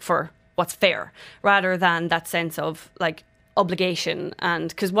asking for what's fair, rather than that sense of like obligation. And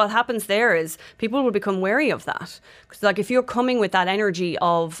because what happens there is people will become wary of that. Because like if you're coming with that energy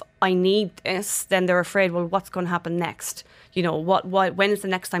of I need this, then they're afraid, well, what's going to happen next? When is the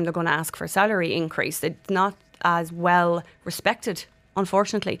next time they're going to ask for a salary increase? It's not as well respected,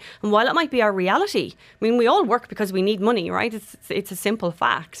 unfortunately. And while it might be our reality, we all work because we need money, right? It's a simple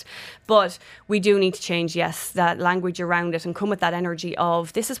fact. But we do need to change, that language around it and come with that energy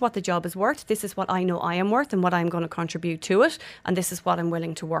of this is what the job is worth, this is what I know I am worth and what I'm going to contribute to it, and this is what I'm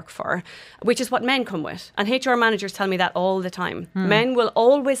willing to work for, which is what men come with. And HR managers tell me that all the time. Men will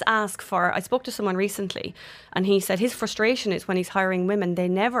always ask for, I spoke to someone recently and he said his frustration is when he's hiring women, they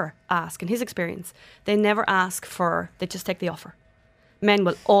never ask, in his experience, they never ask for, they just take the offer. Men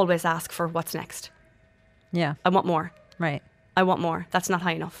will always ask for what's next. Yeah. I want more. Right. I want more. That's not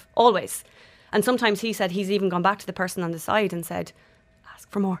high enough. Always. And sometimes he said he's even gone back to the person on the side and said,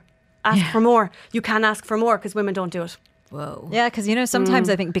 ask for more. Ask for more. You can ask for more because women don't do it. Whoa. Yeah, because, sometimes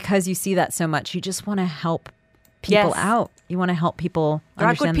I think because you see that so much, you just want to help people out. You want to help people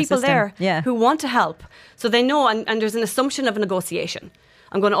understand the system. There are good people there who want to help. So they know, and there's an assumption of a negotiation.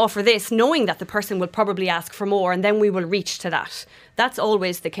 I'm going to offer this, knowing that the person will probably ask for more, and then we will reach to that. That's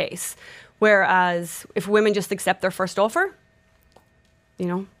always the case. Whereas if women just accept their first offer,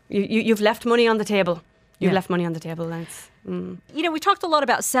 you've left money on the table. You've left money on the table. And it's, we talked a lot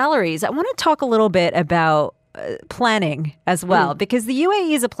about salaries. I want to talk a little bit about planning as well, because the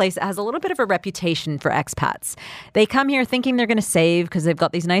UAE is a place that has a little bit of a reputation for expats. They come here thinking they're going to save because they've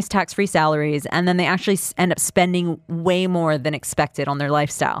got these nice tax-free salaries, and then they actually end up spending way more than expected on their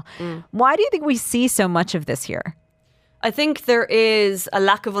lifestyle. Why do you think we see so much of this here? I think there is a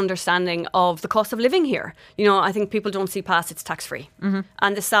lack of understanding of the cost of living here. You know, I think people don't see past it's tax-free.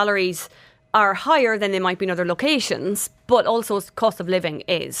 And the salaries are higher than they might be in other locations, but also cost of living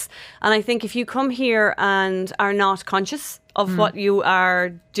is. And I think if you come here and are not conscious of what you are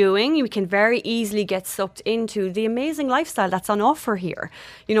doing, you can very easily get sucked into the amazing lifestyle that's on offer here.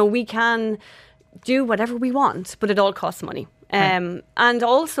 You know, we can do whatever we want, but it all costs money. And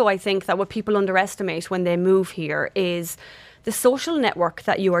also I think that what people underestimate when they move here is the social network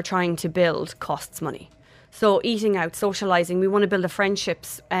that you are trying to build costs money. So eating out, socialising, we want to build the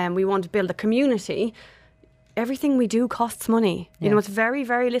friendships, we want to build a community. Everything we do costs money. You know, it's very,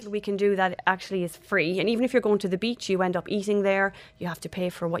 very little we can do that actually is free. And even if you're going to the beach, you end up eating there. You have to pay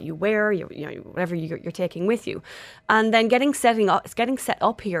for what you wear, you know, whatever you're taking with you. And then getting set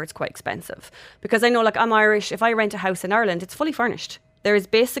up here is quite expensive. Because I know, like, I'm Irish. If I rent a house in Ireland, it's fully furnished. There is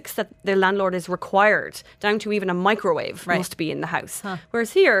basics that the landlord is required, down to even a microwave must be in the house.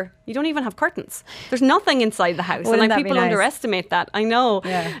 Whereas here, you don't even have curtains. There's nothing inside the house. Wouldn't and that people be nice? Underestimate that. I know.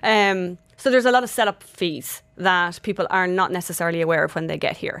 So there's a lot of setup fees that people are not necessarily aware of when they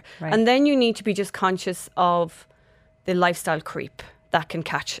get here. And then you need to be just conscious of the lifestyle creep that can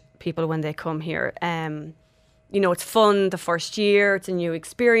catch people when they come here. You know, it's fun the first year. It's a new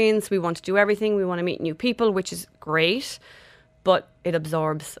experience. We want to do everything. We want to meet new people, which is great. But it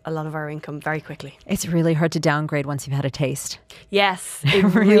absorbs a lot of our income very quickly. It's really hard to downgrade once you've had a taste. Yes, it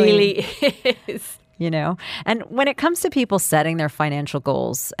really is. You know, and when it comes to people setting their financial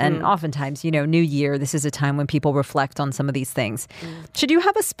goals, and oftentimes, you know, New Year, this is a time when people reflect on some of these things. Should you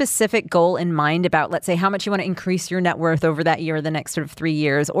have a specific goal in mind about, let's say, how much you want to increase your net worth over that year or the next sort of 3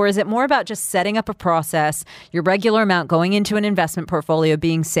 years? Or is it more about just setting up a process, your regular amount going into an investment portfolio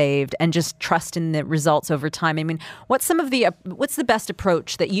being saved, and just trust in the results over time? I mean, what's the best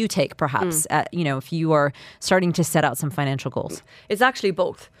approach that you take, perhaps, you know, if you are starting to set out some financial goals? It's actually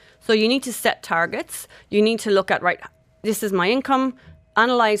both. So you need to set targets. You need to look at, right, this is my income,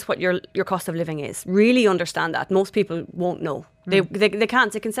 analyse what your cost of living is. Really understand that. Most people won't know. They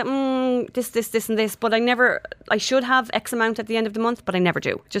can't. They can say, this and this, but I should have X amount at the end of the month, but I never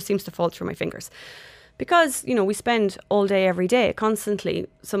do. It just seems to fall through my fingers. Because, you know, we spend all day, every day, constantly.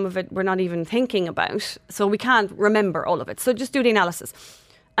 Some of it we're not even thinking about. So we can't remember all of it. So just do the analysis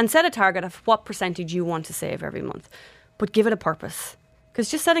and set a target of what percentage you want to save every month. But give it a purpose. Because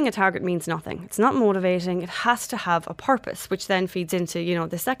just setting a target means nothing. It's not motivating. It has to have a purpose, which then feeds into, you know,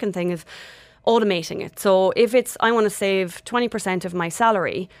 the second thing is automating it. So if it's, I want to save 20% of my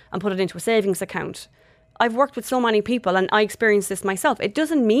salary and put it into a savings account, I've worked with so many people and I experienced this myself. It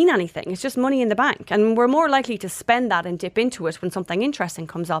doesn't mean anything. It's just money in the bank. And we're more likely to spend that and dip into it when something interesting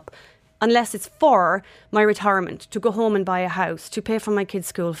comes up, unless it's for my retirement, to go home and buy a house, to pay for my kids'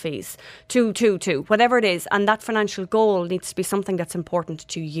 school fees, to whatever it is. And that financial goal needs to be something that's important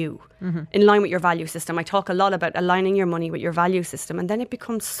to you, in line with your value system. I talk a lot about aligning your money with your value system, and then it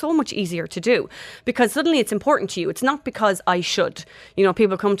becomes so much easier to do because suddenly it's important to you. It's not because I should. You know,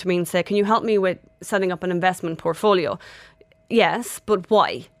 people come to me and say, can you help me with setting up an investment portfolio? Yes, but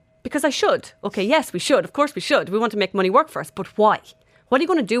why? Because I should. Okay, yes, we should. Of course we should. We want to make money work for us, but why? What are you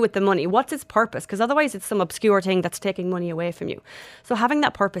going to do with the money? What's its purpose? Because otherwise it's some obscure thing that's taking money away from you. So having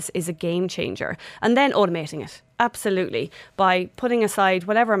that purpose is a game changer. And then automating it. Absolutely. By putting aside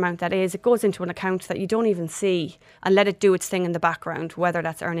whatever amount that is, it goes into an account that you don't even see and let it do its thing in the background, whether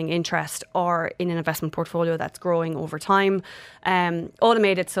that's earning interest or in an investment portfolio that's growing over time.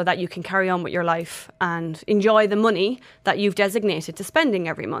 Automate it so that you can carry on with your life and enjoy the money that you've designated to spending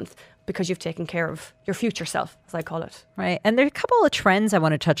every month, because you've taken care of your future self, as I call it. Right. And there are a couple of trends I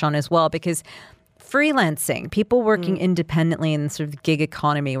want to touch on as well, because freelancing, people working independently in sort of the gig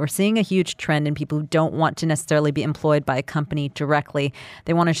economy, we're seeing a huge trend in people who don't want to necessarily be employed by a company directly.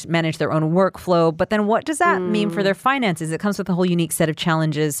 They want to manage their own workflow. But then what does that mean for their finances? It comes with a whole unique set of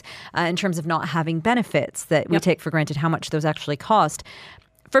challenges in terms of not having benefits that we take for granted how much those actually cost.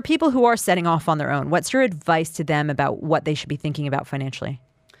 For people who are setting off on their own, what's your advice to them about what they should be thinking about financially?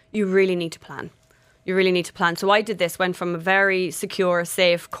 You really need to plan. You really need to plan. So I did this, went from a very secure,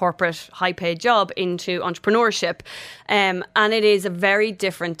 safe, corporate, high-paid job into entrepreneurship. And it is a very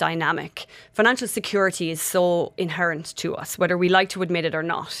different dynamic. Financial security is so inherent to us, whether we like to admit it or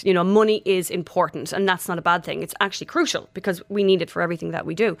not. You know, money is important, and that's not a bad thing. It's actually crucial because we need it for everything that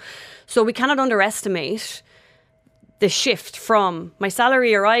we do. So we cannot underestimate the shift from my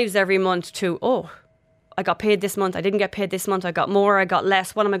salary arrives every month to, I got paid this month, I didn't get paid this month, I got more, I got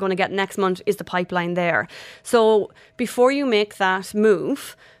less, what am I going to get next month? Is the pipeline there? So before you make that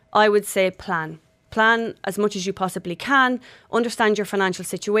move, I would say plan. plan as much as you possibly can, understand your financial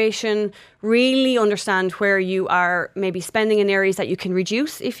situation, really understand where you are maybe spending in areas that you can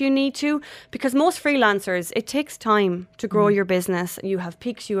reduce if you need to. Because most freelancers, it takes time to grow your business. You have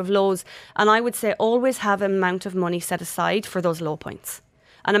peaks, you have lows. And I would say always have an amount of money set aside for those low points.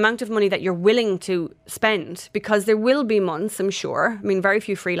 An amount of money that you're willing to spend, because there will be months, I'm sure. I mean, very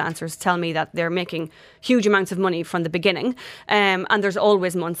few freelancers tell me that they're making huge amounts of money from the beginning. And there's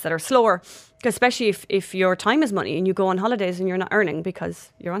always months that are slower, especially if your time is money and you go on holidays and you're not earning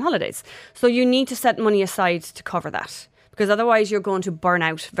because you're on holidays. So you need to set money aside to cover that. Because otherwise you're going to burn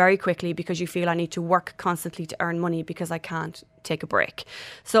out very quickly because you feel I need to work constantly to earn money because I can't take a break.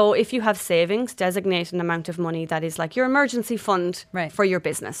 So if you have savings, designate an amount of money that is like your emergency fund for your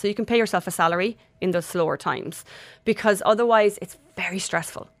business. So you can pay yourself a salary in those slower times, because otherwise it's very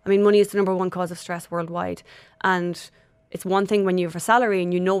stressful. I mean, money is the number one cause of stress worldwide. And it's one thing when you have a salary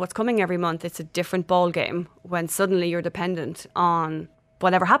and you know what's coming every month. It's a different ball game when suddenly you're dependent on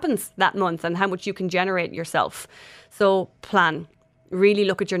whatever happens that month and how much you can generate yourself. So plan. Really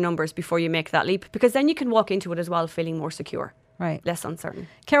look at your numbers before you make that leap, because then you can walk into it as well feeling more secure. Right. Less uncertain.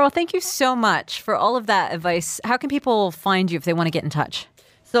 Carol, thank you so much for all of that advice. How can people find you if they want to get in touch?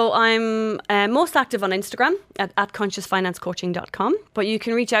 So I'm most active on Instagram at consciousfinancecoaching.com, but you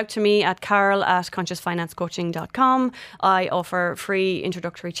can reach out to me at carol@consciousfinancecoaching.com. I offer free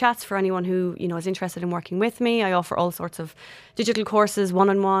introductory chats for anyone who is interested in working with me. I offer all sorts of digital courses,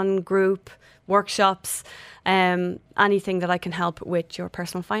 one-on-one, group, workshops, anything that I can help with your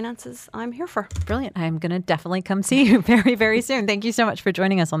personal finances, I'm here for. Brilliant. I'm going to definitely come see you very, very soon. Thank you so much for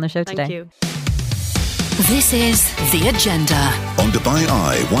joining us on the show today. Thank you. This is The Agenda. On Dubai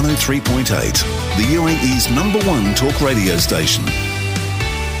Eye 103.8, the UAE's #1 talk radio station.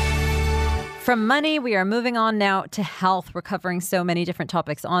 From money, we are moving on now to health. We're covering so many different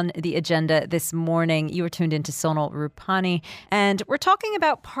topics on the agenda this morning. You are tuned into Sonal Rupani, and we're talking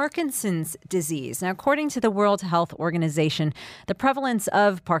about Parkinson's disease. Now, according to the World Health Organization, the prevalence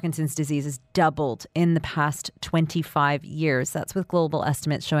of Parkinson's disease has doubled in the past 25 years. That's with global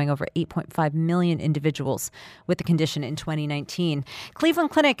estimates showing over 8.5 million individuals with the condition in 2019. Cleveland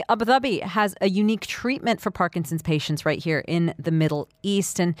Clinic Abu Dhabi has a unique treatment for Parkinson's patients right here in the Middle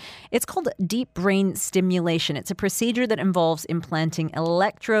East, and it's called deep brain stimulation. It's a procedure that involves implanting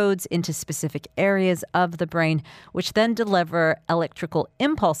electrodes into specific areas of the brain, which then deliver electrical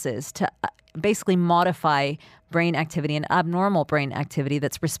impulses to basically modify brain activity and abnormal brain activity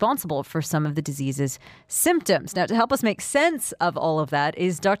that's responsible for some of the disease's symptoms. Now, to help us make sense of all of that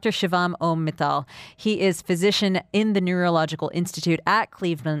is Dr. Shivam Om Mittal. He is physician in the Neurological Institute at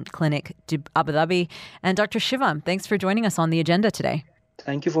Cleveland Clinic Abu Dhabi. And Dr. Shivam, thanks for joining us on the agenda today.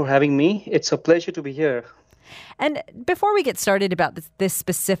 Thank you for having me. It's a pleasure to be here. And before we get started about this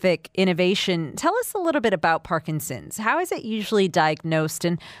specific innovation, tell us a little bit about Parkinson's. How is it usually diagnosed,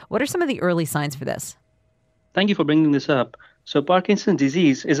 and what are some of the early signs for this? Thank you for bringing this up. So Parkinson's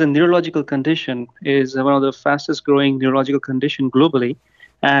disease is a neurological condition, is one of the fastest growing neurological condition globally.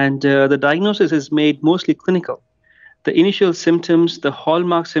 And the diagnosis is made mostly clinical. The initial symptoms, the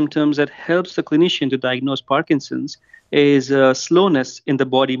hallmark symptoms that helps the clinician to diagnose Parkinson's is slowness in the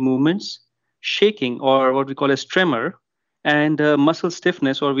body movements, shaking, or what we call as tremor, and muscle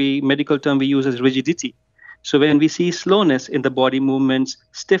stiffness, or medical term we use as rigidity. So when we see slowness in the body movements,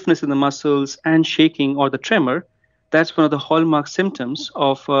 stiffness in the muscles, and shaking or the tremor, that's one of the hallmark symptoms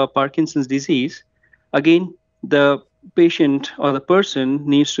of Parkinson's disease. Again, the patient or the person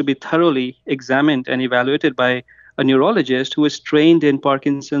needs to be thoroughly examined and evaluated by a neurologist who is trained in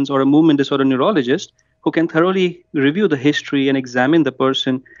Parkinson's, or a movement disorder neurologist who can thoroughly review the history and examine the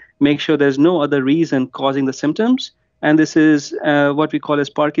person, make sure there's no other reason causing the symptoms. And this is what we call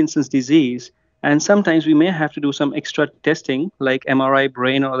as Parkinson's disease. And sometimes we may have to do some extra testing like MRI,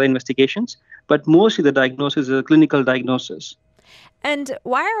 brain, or other investigations, but mostly the diagnosis is a clinical diagnosis. And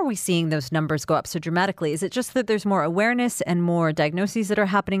why are we seeing those numbers go up so dramatically? Is it just that there's more awareness and more diagnoses that are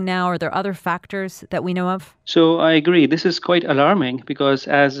happening now? Are there other factors that we know of? So I agree. This is quite alarming because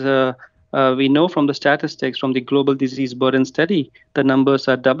as we know from the statistics from the Global Disease Burden Study, the numbers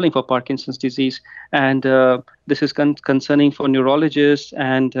are doubling for Parkinson's disease. And this is concerning for neurologists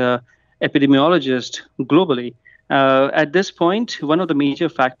and epidemiologists globally. At this point, one of the major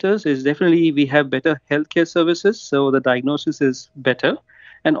factors is definitely we have better healthcare services, so the diagnosis is better.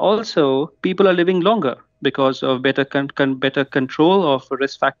 And also, people are living longer because of better control of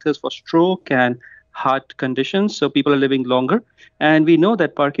risk factors for stroke and heart conditions. So people are living longer. And we know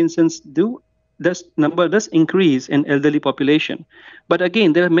that Parkinson's this number does increase in elderly population. But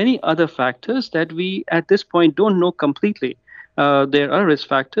again, there are many other factors that we at this point don't know completely. there are risk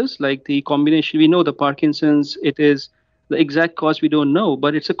factors like the combination. We know the Parkinson's, it is the exact cause we don't know,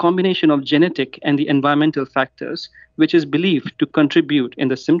 but it's a combination of genetic and the environmental factors, which is believed to contribute in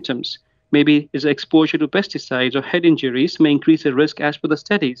the symptoms. Maybe is exposure to pesticides or head injuries may increase the risk as per the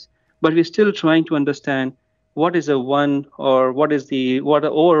studies, but we're still trying to understand what is what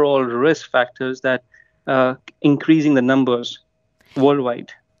are overall risk factors that increasing the numbers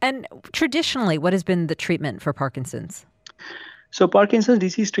worldwide. And traditionally, what has been the treatment for Parkinson's? So Parkinson's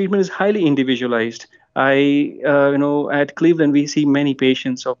disease treatment is highly individualized. At Cleveland, we see many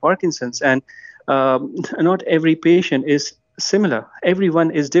patients of Parkinson's, and not every patient is similar.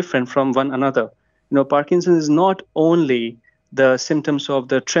 Everyone is different from one another. Parkinson's is not only the symptoms of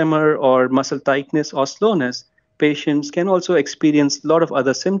the tremor or muscle tightness or slowness. Patients can also experience a lot of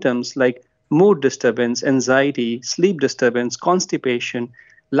other symptoms like mood disturbance, anxiety, sleep disturbance, constipation,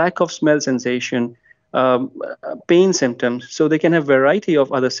 lack of smell sensation, pain symptoms. So they can have a variety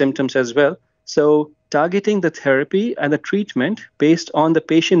of other symptoms as well. So targeting the therapy and the treatment based on the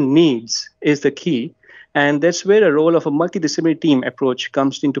patient needs is the key. And that's where a role of a multidisciplinary team approach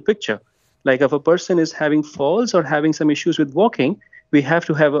comes into picture. Like if a person is having falls or having some issues with walking, we have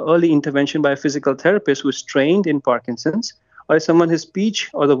to have an early intervention by a physical therapist who is trained in Parkinson's. Or if someone has speech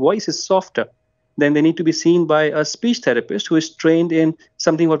or the voice is softer, then they need to be seen by a speech therapist who is trained in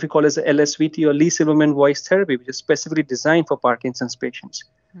something what we call as the LSVT or Lee Silverman voice therapy, which is specifically designed for Parkinson's patients.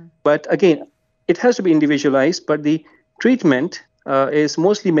 But again, it has to be individualized, but the treatment is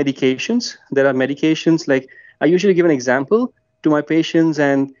mostly medications. There are medications like I usually give an example to my patients,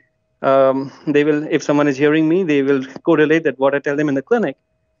 and they will, if someone is hearing me, they will correlate that what I tell them in the clinic,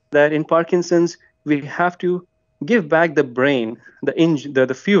 that in Parkinson's, we have to give back the brain,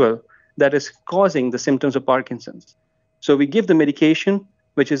 the fuel that is causing the symptoms of Parkinson's. So we give the medication,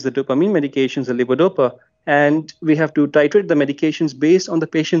 which is the dopamine medications, the levodopa, and we have to titrate the medications based on the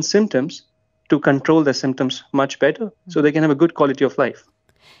patient's symptoms to control the symptoms much better so they can have a good quality of life.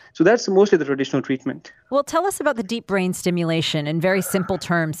 So that's mostly the traditional treatment. Well, tell us about the deep brain stimulation in very simple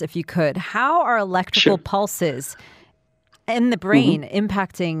terms, if you could. How are electrical pulses in the brain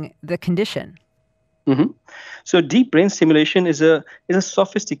impacting the condition? So deep brain stimulation is a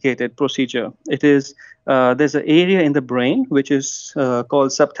sophisticated procedure. It is there's an area in the brain which is called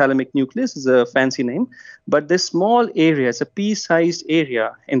subthalamic nucleus, is a fancy name, but this small area is a pea-sized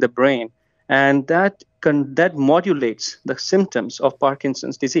area in the brain, and that modulates the symptoms of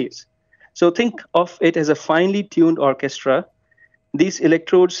Parkinson's disease. So think of it as a finely tuned orchestra. These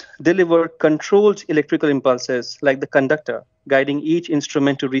electrodes deliver controlled electrical impulses like the conductor, guiding each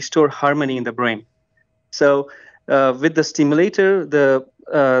instrument to restore harmony in the brain. So with the stimulator,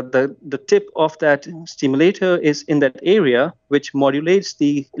 the tip of that stimulator is in that area, which modulates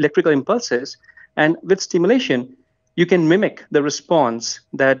the electrical impulses. And with stimulation, you can mimic the response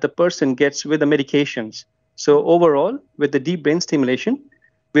that the person gets with the medications. So overall, with the deep brain stimulation,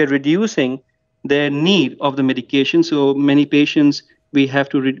 we're reducing their need of the medication. So many patients, we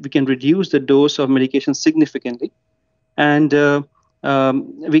can reduce the dose of medication significantly, and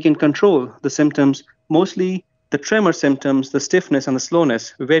we can control the symptoms, mostly the tremor symptoms, the stiffness, and the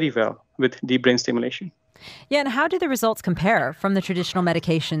slowness very well with deep brain stimulation. Yeah, and how do the results compare from the traditional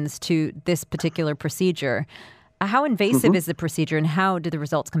medications to this particular procedure? How invasive is the procedure, and how do the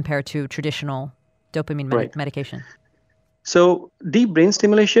results compare to traditional dopamine medication? So deep brain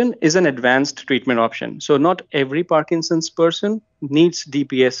stimulation is an advanced treatment option. So not every Parkinson's person needs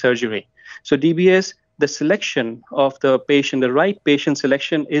DBS surgery. So DBS, the selection of the patient, the right patient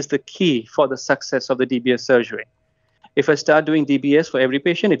selection is the key for the success of the DBS surgery. If I start doing DBS for every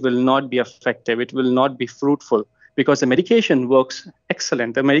patient, it will not be effective. It will not be fruitful because the medication works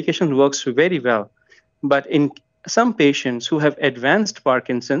excellent. The medication works very well. But in some patients who have advanced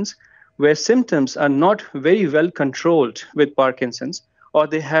Parkinson's, where symptoms are not very well controlled with Parkinson's, or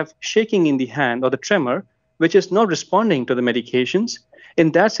they have shaking in the hand or the tremor, which is not responding to the medications,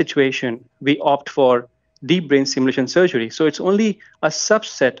 in that situation, we opt for deep brain stimulation surgery. So it's only a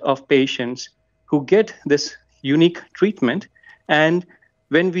subset of patients who get this unique treatment. And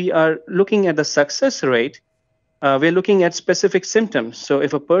when we are looking at the success rate, we're looking at specific symptoms. So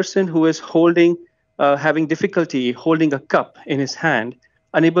if a person who is having difficulty holding a cup in his hand,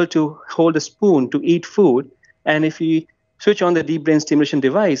 unable to hold a spoon to eat food, and if we switch on the deep brain stimulation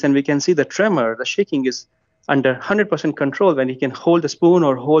device and we can see the tremor, the shaking is under 100% control when he can hold the spoon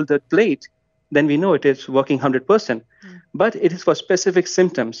or hold the plate, then we know it is working 100%. But it is for specific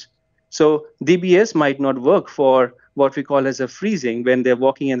symptoms. So DBS might not work for what we call as a freezing, when they're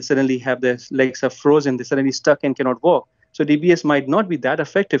walking and suddenly have their legs are frozen, they're suddenly stuck and cannot walk. So DBS might not be that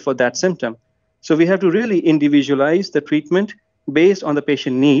effective for that symptom. So we have to really individualize the treatment based on the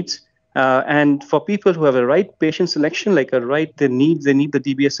patient needs. And for people who have a right patient selection, like they need the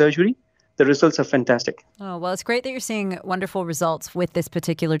DBS surgery, the results are fantastic. Oh, well, it's great that you're seeing wonderful results with this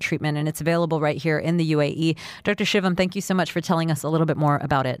particular treatment, and it's available right here in the UAE. Dr. Shivam, thank you so much for telling us a little bit more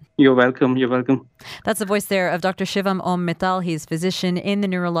about it. You're welcome. You're welcome. That's the voice there of Dr. Shivam Mittal. He's physician in the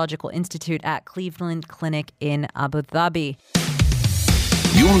Neurological Institute at Cleveland Clinic in Abu Dhabi.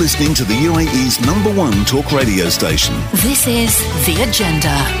 You're listening to the UAE's #1 talk radio station. This is The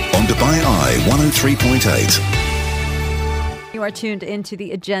Agenda On Dubai Eye 103.8. You are tuned into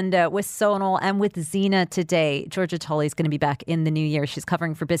The Agenda with Sonal and with Zena today. Georgia Tolley is going to be back in the new year. She's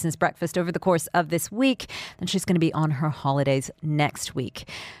covering for Business Breakfast over the course of this week, and she's going to be on her holidays next week.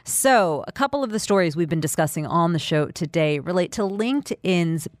 So a couple of the stories we've been discussing on the show today relate to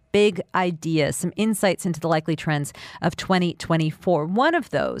LinkedIn's big ideas, some insights into the likely trends of 2024. One of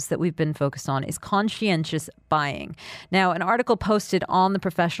those that we've been focused on is conscientious buying. Now, an article posted on the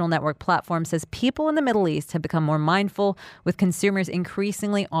Professional Network platform says people in the Middle East have become more mindful, with consumers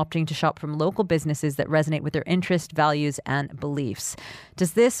increasingly opting to shop from local businesses that resonate with their interests, values, and beliefs.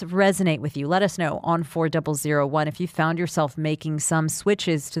 Does this resonate with you? Let us know on 4001 if you found yourself making some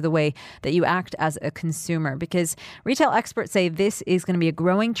switches to the way that you act as a consumer, because retail experts say this is going to be a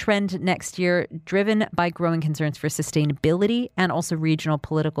growing trend next year, driven by growing concerns for sustainability and also regional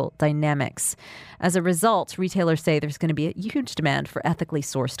political dynamics. As a result, retailers say there's going to be a huge demand for ethically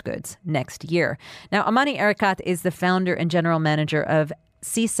sourced goods next year. Now, Amani Erekat is the founder and general manager of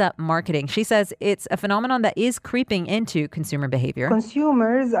CISA Marketing. She says it's a phenomenon that is creeping into consumer behavior.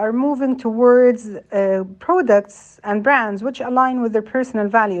 Consumers are moving towards products and brands which align with their personal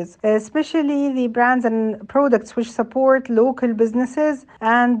values, especially the brands and products which support local businesses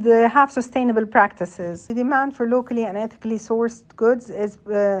and have sustainable practices. The demand for locally and ethically sourced goods is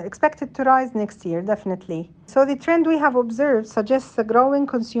expected to rise next year, definitely. So the trend we have observed suggests a growing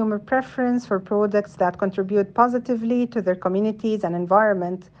consumer preference for products that contribute positively to their communities and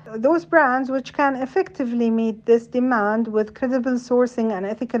environment. Those brands which can effectively meet this demand with credible sourcing and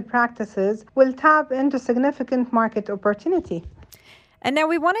ethical practices will tap into significant market opportunity. And now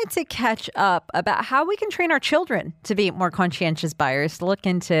we wanted to catch up about how we can train our children to be more conscientious buyers, to look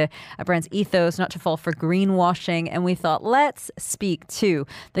into a brand's ethos, not to fall for greenwashing. And we thought, let's speak to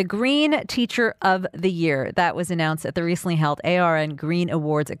the Green Teacher of the Year. That was announced at the recently held ARN Green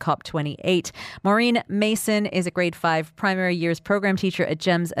Awards at COP28. Maureen Mason is a grade 5 primary years program teacher at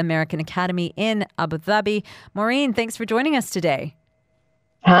GEMS American Academy in Abu Dhabi. Maureen, thanks for joining us today.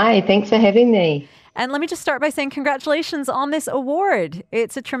 Hi, thanks for having me. And let me just start by saying congratulations on this award.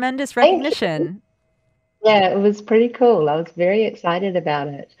 It's a tremendous recognition. Yeah, it was pretty cool. I was very excited about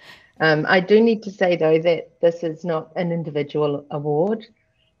it. I do need to say, though, that this is not an individual award.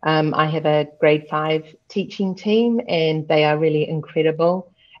 I have a grade 5 teaching team, and they are really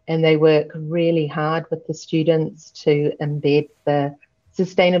incredible. And they work really hard with the students to embed the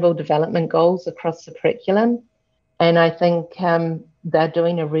sustainable development goals across the curriculum. And I think they're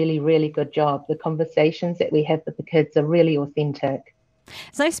doing a really, really good job. The conversations that we have with the kids are really authentic.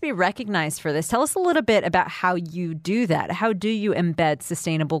 It's nice to be recognized for this. Tell us a little bit about how you do that. How do you embed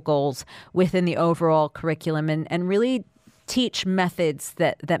sustainable goals within the overall curriculum and really teach methods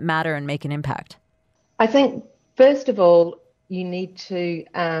that matter and make an impact? I think, first of all, you need to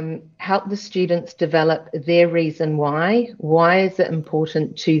help the students develop their reason why. Why is it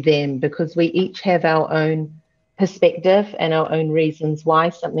important to them? Because we each have our own perspective and our own reasons why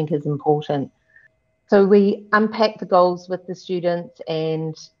something is important. So we unpack the goals with the students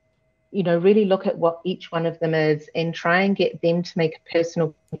and, really look at what each one of them is and try and get them to make a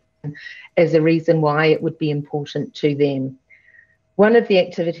personal as a reason why it would be important to them. One of the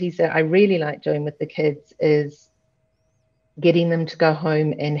activities that I really like doing with the kids is getting them to go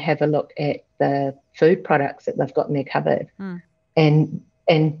home and have a look at the food products that they've got in their cupboard and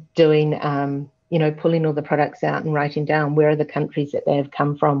doing pulling all the products out and writing down where are the countries that they have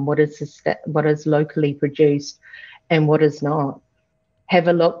come from, what is locally produced and what is not. Have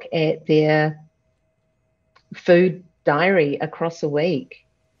a look at their food diary across a week.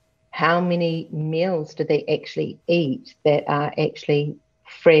 How many meals do they actually eat that are actually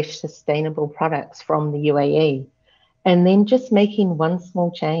fresh, sustainable products from the UAE? And then just making one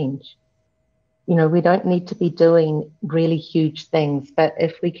small change. We don't need to be doing really huge things, but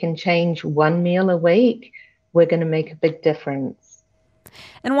if we can change one meal a week, we're going to make a big difference.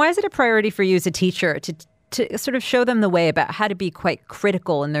 And why is it a priority for you as a teacher to sort of show them the way about how to be quite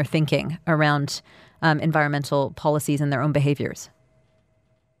critical in their thinking around environmental policies and their own behaviors?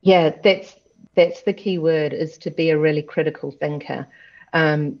 Yeah, that's the key word, is to be a really critical thinker.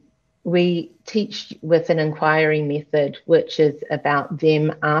 we teach with an inquiry method, which is about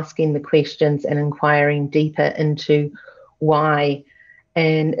them asking the questions and inquiring deeper into why.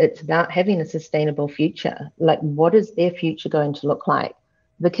 And it's about having a sustainable future. Like, what is their future going to look like?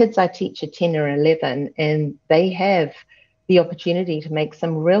 The kids I teach are 10 or 11, and they have the opportunity to make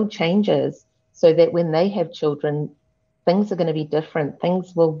some real changes so that when they have children, things are going to be different.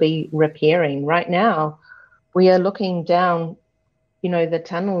 Things will be repairing. Right now, we are looking down, the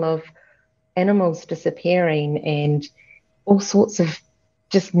tunnel of animals disappearing and all sorts of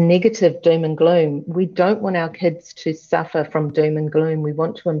just negative doom and gloom. We don't want our kids to suffer from doom and gloom. We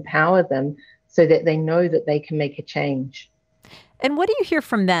want to empower them so that they know that they can make a change. And what do you hear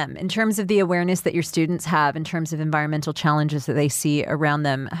from them in terms of the awareness that your students have in terms of environmental challenges that they see around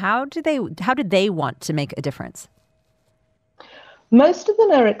them? How do they want to make a difference? Most of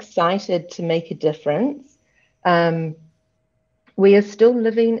them are excited to make a difference. We are still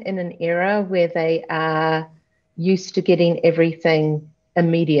living in an era where they are used to getting everything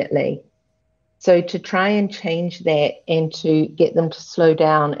immediately. So to try and change that and to get them to slow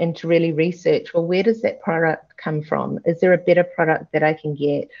down and to really research, well, where does that product come from? Is there a better product that I can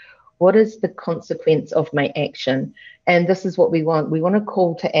get? What is the consequence of my action? And this is what we want. We want a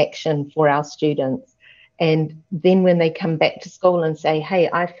call to action for our students. And then when they come back to school and say, hey,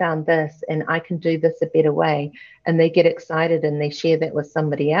 I found this and I can do this a better way, and they get excited and they share that with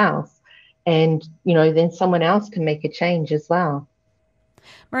somebody else, and, then someone else can make a change as well.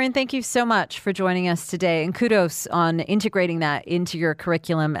 Maureen, thank you so much for joining us today, and kudos on integrating that into your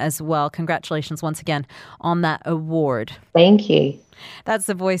curriculum as well. Congratulations once again on that award. Thank you. That's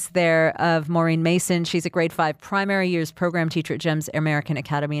the voice there of Maureen Mason. She's a grade 5 primary years program teacher at GEMS American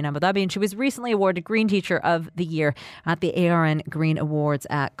Academy in Abu Dhabi, and she was recently awarded Green Teacher of the Year at the ARN Green Awards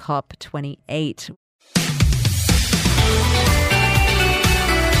at COP28.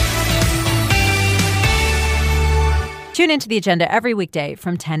 Tune into The Agenda every weekday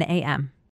from 10 a.m.